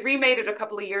 because they remade it a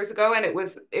couple of years ago and it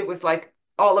was like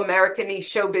all American-y,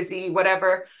 showbizy,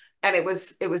 whatever. And it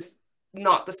was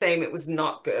not the same. It was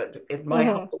not good, in my Hmm.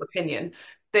 humble opinion.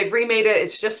 They've remade it.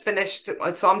 It's just finished.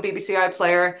 It's on BBC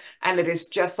iPlayer, and it is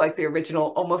just like the original,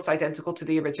 almost identical to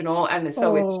the original. And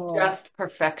so it's Oh. just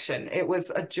perfection. It was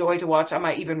a joy to watch. I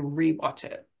might even rewatch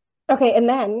it. Okay, and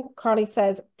then Carly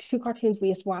says two cartoons we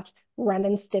used to watch, Ren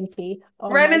and Stimpy. Oh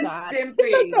Ren my and God.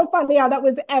 That's Stimpy. so funny how that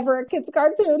was ever a kid's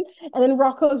cartoon. And then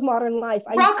Rocco's Modern Life.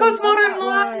 I used to Rocco's love Modern that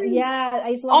one. Life. Yeah, I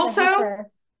used to love the Also,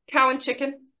 heifer. Cow and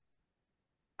Chicken.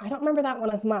 I don't remember that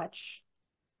one as much.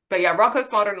 But yeah,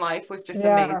 Rocco's Modern Life was just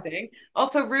Yeah. amazing.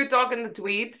 Also, Rude Dog and the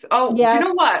Dweebs. Oh, do you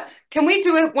know Yes. what? Can we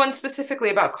do one specifically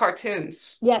about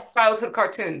cartoons? Yes. Childhood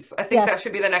cartoons. I think that Yes.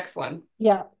 should be the next one.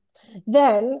 Yeah.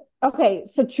 Then, okay,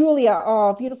 so Julia,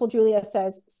 oh, beautiful Julia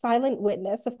says Silent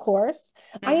Witness, of course.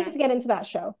 I need to Hmm. get into that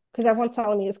show because everyone's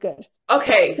telling me it's good.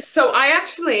 Okay, so I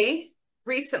actually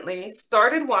recently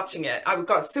started watching it. I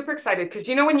got super excited because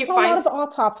you know when I you saw a lot find, of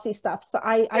autopsy stuff. So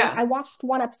I yeah, watched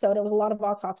one episode. It was a lot of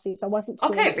autopsies. I wasn't too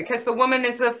okay, into it. because the woman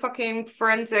is a fucking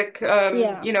forensic,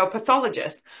 Yeah.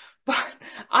 pathologist. But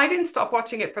I didn't stop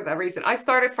watching it for that reason. I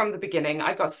started from the beginning.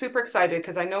 I got super excited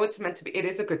because I know it's meant to be, it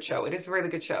is a good show. It is a really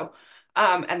good show.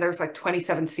 And there's like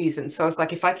 27 seasons. So it's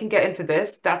like, if I can get into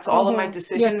this, that's all of my You're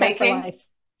decision set for making, life.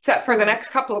 set For for the life. next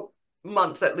couple of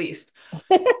months at least.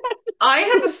 I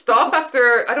had to stop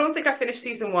after, I don't think I finished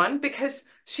season one because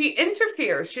she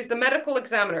interferes. She's the medical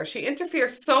examiner. She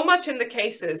interferes so much in the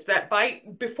cases that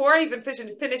before I even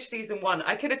finished season one,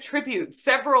 I could attribute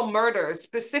several murders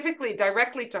specifically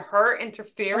directly to her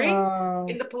interfering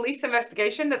in Oh. the police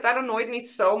investigation that annoyed me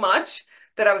so much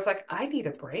that I was like, I need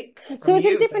a break So from is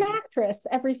it a you, different baby. actress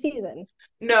every season?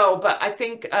 No, but I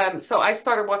think so I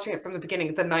started watching it from the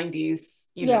beginning, the 90s,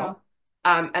 Yeah.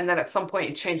 and then at some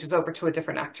point it changes over to a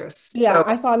different actress. Yeah, So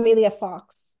I saw Amelia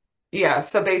Fox. yeah,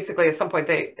 so basically at some point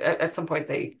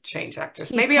they change actors.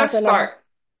 She's Maybe I'll cousin of, start.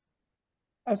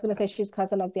 I was going to say she's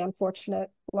cousin of the unfortunate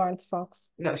Lawrence Fox.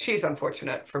 No, she's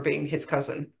unfortunate for being his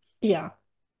cousin. Yeah.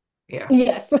 Yeah.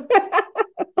 Yes.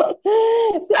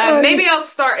 Maybe I'll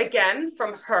start again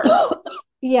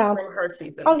Yeah, from her I'll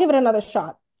season. give it another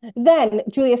shot. Then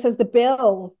Julia says the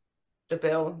bill. The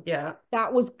Bill, yeah.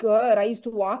 That was good. I used to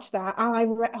watch that. I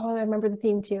remember the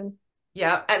theme tune.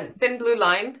 Yeah, and Thin Blue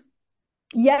Line.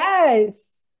 Yes.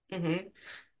 Hmm.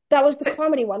 That was the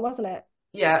comedy one, wasn't it?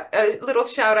 Yeah, a little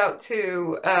shout out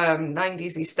to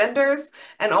 90s EastEnders,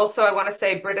 and also I want to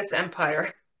say British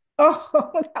Empire.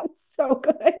 Oh, that was so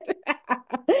good.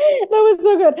 That was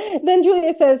so good. Then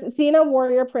Julia says, Xena,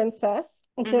 warrior princess.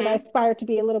 And she said, I Hmm. aspire to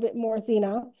be a little bit more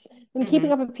Xena. And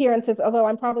keeping Hmm. up appearances, although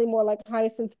I'm probably more like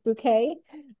Hyacinth Bouquet.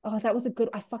 Oh, that was a good,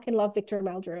 I fucking love Victor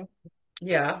Meldrew.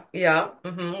 Yeah, yeah.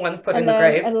 One foot in And the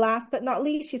then, grave. and last but not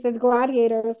least, she says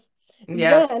Gladiators.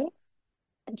 Yes. Then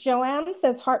Joanne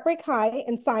says Heartbreak High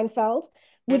in Seinfeld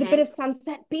with a bit Hmm. of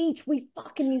Sunset Beach. We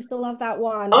fucking used to love that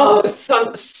one. Oh, it's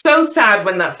so sad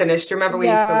when that finished. Remember, we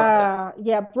used to love it. Yeah,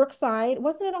 yeah. Brookside.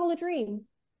 Wasn't it all a dream?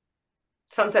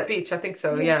 Sunset Beach, I think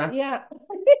so, Yeah, yeah. yeah.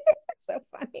 So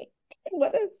funny.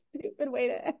 What a stupid way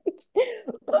to end.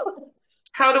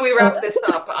 How do we wrap this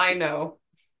up? I know.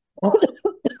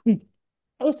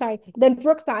 Oh, sorry. Then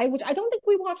Brookside, which I don't think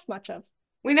we watched much of.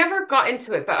 We never got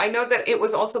into it, but I know that it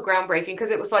was also groundbreaking because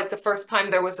it was like the first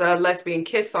time there was a lesbian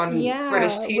kiss on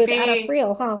British Yeah, with Anna TV.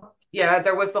 Friel, huh? Yeah,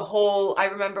 there was the whole, I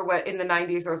remember what in the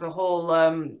 90s there was a whole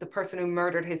the person who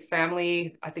murdered his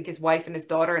family, I think his wife and his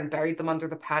daughter, and buried them under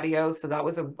the patio. So that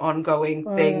was an ongoing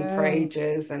Oh thing for yeah.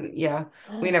 ages. And yeah,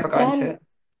 we never got into Then it.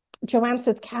 Joanne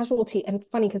says Casualty, and it's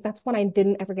funny because that's one I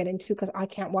didn't ever get into because I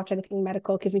can't watch anything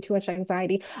medical. It gives me too much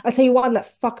anxiety. I'll tell you one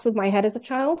that fucked with my head as a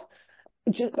child,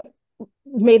 just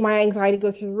made my anxiety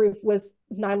go through the roof was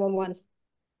 911.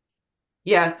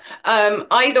 Yeah.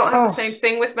 I don't have the Oh, same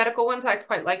thing with medical ones. I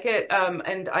quite like it.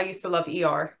 And I used to love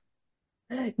ER.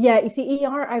 yeah, you see,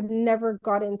 ER I've never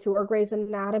got into, or Grey's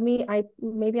Anatomy. I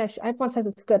maybe I should, everyone says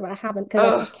it's good, but I haven't because I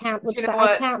Oh, just can't do with you know I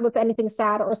what? can't with anything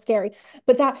sad or scary.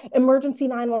 But that emergency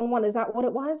 911, is that what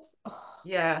it was? Oh,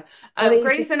 Yeah. where they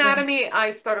used to, Grey's yeah. Anatomy,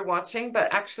 I started watching,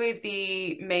 but actually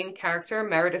the main character,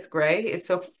 Meredith Grey, is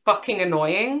so fucking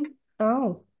annoying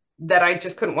Oh, that I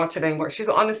just couldn't watch it anymore. She's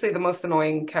honestly the most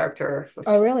annoying character.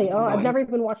 oh She's really? Oh, I've annoying. never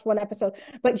even watched one episode.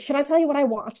 But should I tell you what I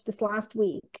watched this last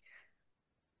week?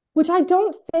 Which I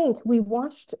don't think we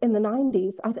watched in the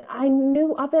 90s. I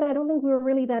knew of it. I don't think we were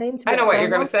really that into I know it. But what I you're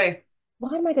gonna watched, say.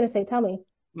 what am I going to say? Tell me.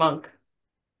 Monk.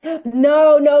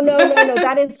 No, no, no, no, no.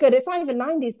 That is good. It's not even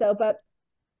 90s though, but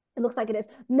it looks like it is.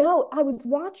 No, I was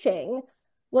watching.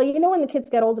 Well, you know when the kids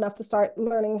get old enough to start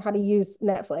learning how to use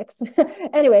Netflix.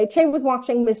 Anyway, Che was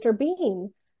watching Mr.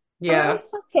 Bean. And I Yeah.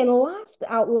 fucking laughed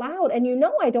out loud. And you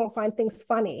know I don't find things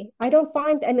funny. I don't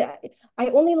find, and I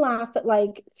only laugh at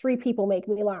like three people make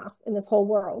me laugh in this whole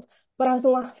world. But I was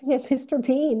laughing at Mr.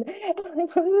 Bean. And I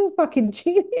thought, this is fucking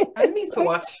I genius. need to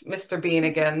watch Mr. Bean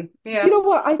again. You Yeah. know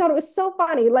what? I thought it was so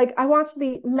funny. Like I watched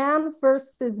the Man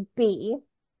versus Bee,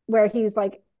 where he's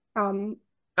like trying to,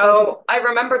 Oh, I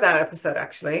remember that episode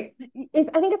actually.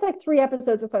 I think it's like three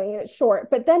episodes or something, and it's short.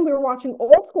 But then we were watching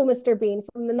old school Mr. Bean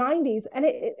from the 90s, and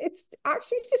it's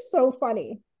actually just so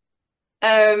funny.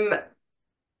 Um,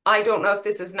 I don't know if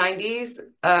this is 90s,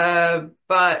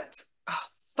 but oh,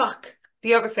 fuck.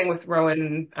 The other thing with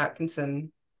Rowan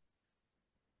Atkinson,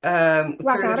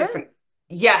 through the Blackadder? different.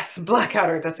 Yes,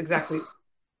 Blackadder. That's exactly.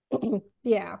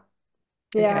 Yeah.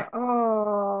 Yeah. Okay.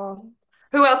 Oh.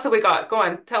 Who else have we got? Go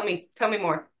on, tell me. Tell me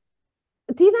more.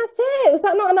 See, that's it. Was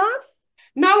that not enough?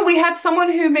 No, we had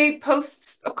someone who made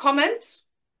posts a comment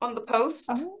on the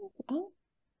post, Oh, oh.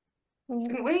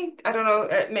 didn't Mm. we? I don't know.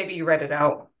 Maybe you read it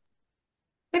out.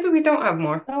 Maybe we don't have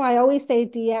more. Oh, I always say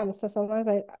DM, so sometimes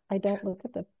I don't look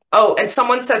at them. Oh, and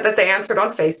someone said that they answered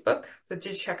on Facebook. So did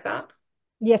you check that?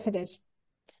 Yes, I did.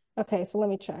 Okay, so let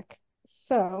me check.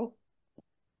 So,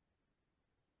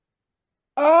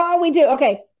 oh, we do.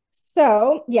 Okay.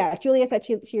 So, yeah, Julia said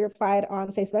she replied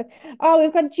on Facebook. Oh,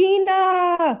 we've got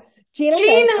Gina. Gina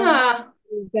says, Gina.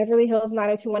 Beverly Hills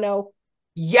 90210.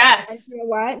 And Yes. you know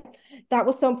what? That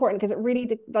was so important because it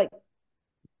really like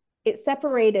it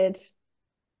separated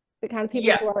the kind of people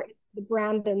Yeah. who are the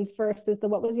Brandons versus the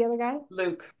what was the other guy?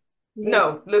 Luke. Luke.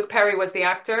 No, Luke Perry was the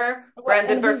actor. What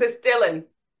Brandon and who versus Dylan.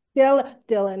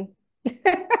 Dylan.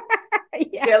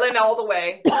 Yeah. Dylan all the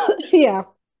way. Yeah.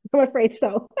 I'm afraid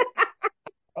so.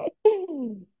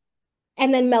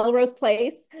 And then Melrose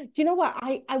Place. Do you know what?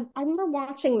 I remember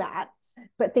watching that,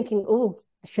 but thinking, oh,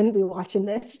 I shouldn't be watching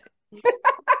this.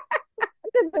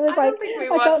 It was I like don't think we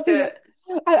I felt watched too. it.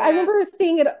 I Yeah. remember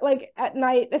seeing it like at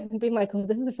night and being like, oh,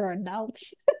 this is for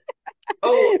adults.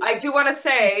 Oh, I do want to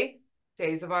say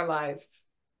Days of Our Lives.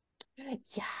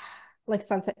 Yeah, like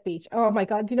Sunset Beach. Oh my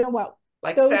God. Do you know what?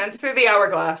 Like Those, sands through the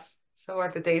hourglass. So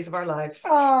are the days of our lives.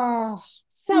 oh,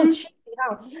 so Mhm. cheesy.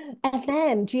 Huh? And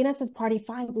then Gina says Party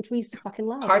Five, which we used to fucking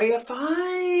love. Party of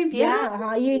five. Yeah.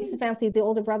 Yeah, you used to fancy the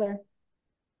older brother.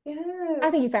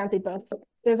 I think Yes. you fancied both.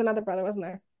 There's another brother, wasn't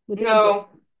there? With different gifts.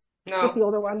 No. Just the No.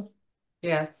 older one.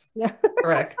 Yes. Yeah.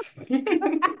 Correct.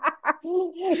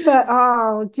 But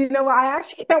oh, do you know what? I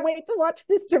actually can't wait to watch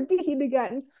Mr. Bean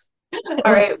again.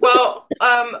 All right. Well,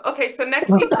 okay, so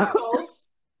next people's polls.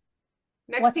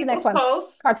 Next What's the next people's one?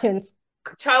 polls. Cartoons.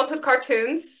 Childhood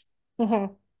cartoons.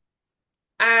 Mm-hmm.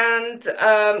 And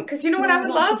because you know You what know I what would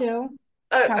I'd love to love? do?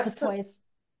 A Childhood toys.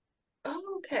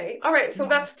 oh, okay. All right. So Yeah.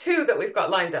 that's two that we've got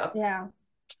lined up. Yeah.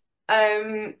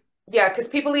 Um, yeah, because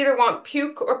people either want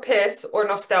puke or piss or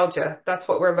nostalgia. That's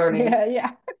what we're learning. Yeah.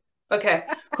 Yeah. Okay,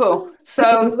 cool.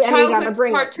 So And we gotta childhood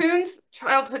bring it. cartoons,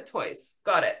 childhood toys.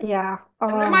 Got it. Yeah.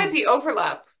 And there might Oh, be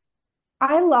overlap.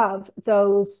 I love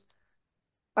those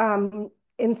um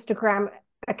Instagram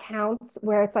accounts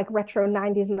where it's like retro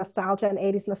 90s nostalgia and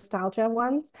 80s nostalgia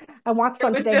ones. I watched It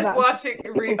one was today just about watching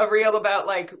a reel about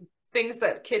like things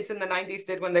that kids in the 90s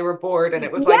did when they were bored, and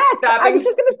it was like Yes, stabbing. I was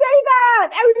just gonna say that.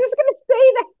 I was just gonna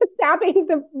say that stabbing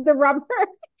the rubber.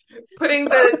 Putting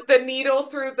the needle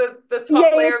through the top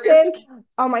Yeah, layer of your skin.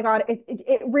 oh my God,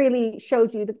 it really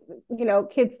shows you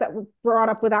kids that were brought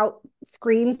up without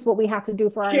screens, what we had to do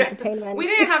for our entertainment. We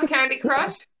didn't have Candy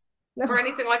Crush or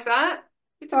anything like that.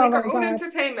 We had to make our own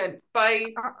entertainment by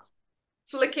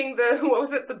flicking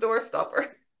the door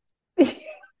stopper.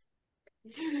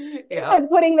 Yeah. And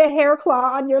putting the hair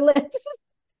claw on your lips.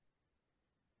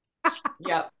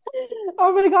 Yeah.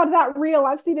 Oh my God, that reel.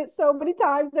 I've seen it so many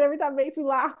times and every time it makes me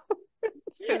laugh.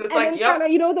 And like, then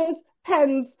trying to, those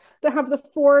pens that have the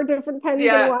 4 different pens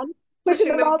in one,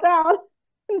 pushing them all down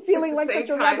and feeling like such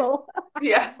a rebel.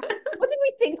 Yeah. What did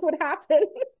we think would happen?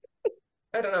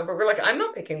 I don't know, but we're like, I'm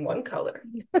not picking one color.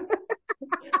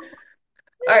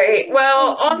 All right.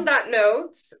 Well, on that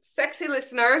note, sexy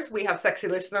listeners, we have sexy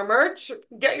listener merch.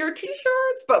 Get your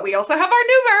t-shirts, but we also have our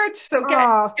new merch. So get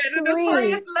a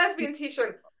Notorious Lesbian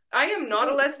t-shirt. I am not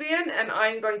a lesbian, and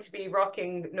I'm going to be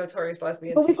rocking Notorious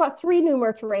Lesbian. But we've got 3 new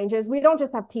merch ranges. We don't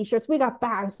just have t-shirts. We got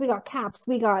bags. We got caps.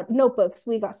 We got notebooks.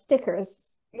 We got stickers.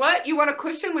 What? You want a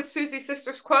cushion with Susie's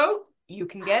sister's quote? You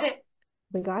can get it.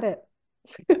 We got it.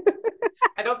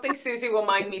 I don't think Susie will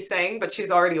mind me saying, but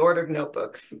she's already ordered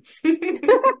notebooks. I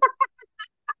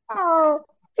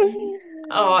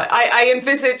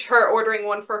envisage her ordering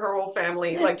one for her whole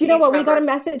family. Like, do you know what? We got a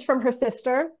message from her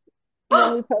sister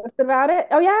when we posted about it.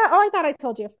 Oh yeah. Oh, I thought I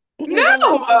told you.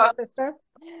 No. Sister.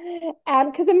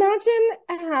 And because imagine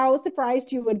how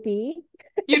surprised you would be.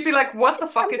 You'd be like, "What the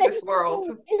fuck is this world?"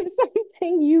 If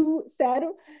something you said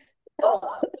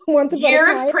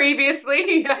years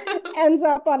previously ends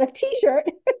up on a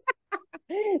t-shirt.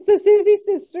 So Susie's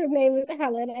sister's name is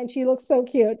Helen, and she looks so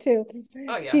cute too.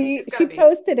 Oh yeah, she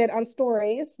posted it on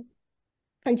stories,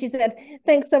 and she said,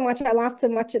 "Thanks so much. I laughed so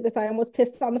much at this, I almost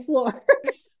pissed on the floor."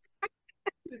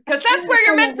 Because that's where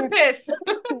you're meant to piss.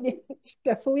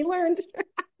 That's what we learned.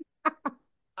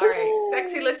 All right,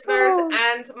 sexy listeners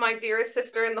and my dearest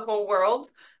sister in the whole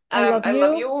world. I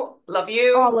love you. Love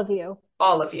you. All of you.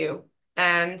 All of you.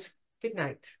 And good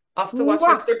night. Off to watch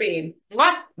Mr. Bean.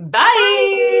 Mwah.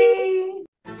 Bye.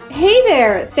 Hey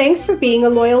there. Thanks for being a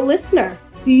loyal listener.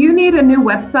 Do you need a new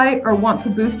website or want to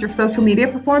boost your social media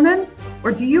performance?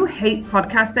 Or do you hate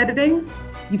podcast editing?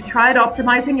 You've tried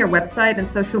optimizing your website and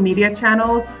social media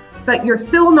channels, but you're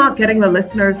still not getting the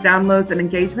listeners, downloads, and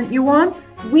engagement you want?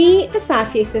 We, the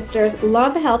Safier sisters,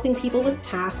 love helping people with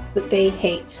tasks that they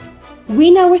hate.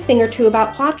 We know a thing or two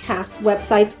about podcasts,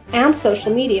 websites, and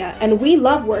social media, and we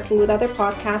love working with other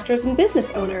podcasters and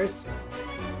business owners.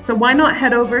 So why not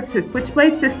head over to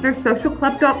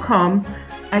switchbladesisterssocialclub.com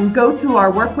and go to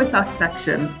our Work With Us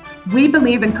section. We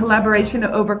believe in collaboration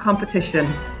over competition.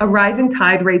 A rising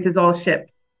tide raises all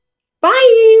ships.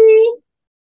 Bye!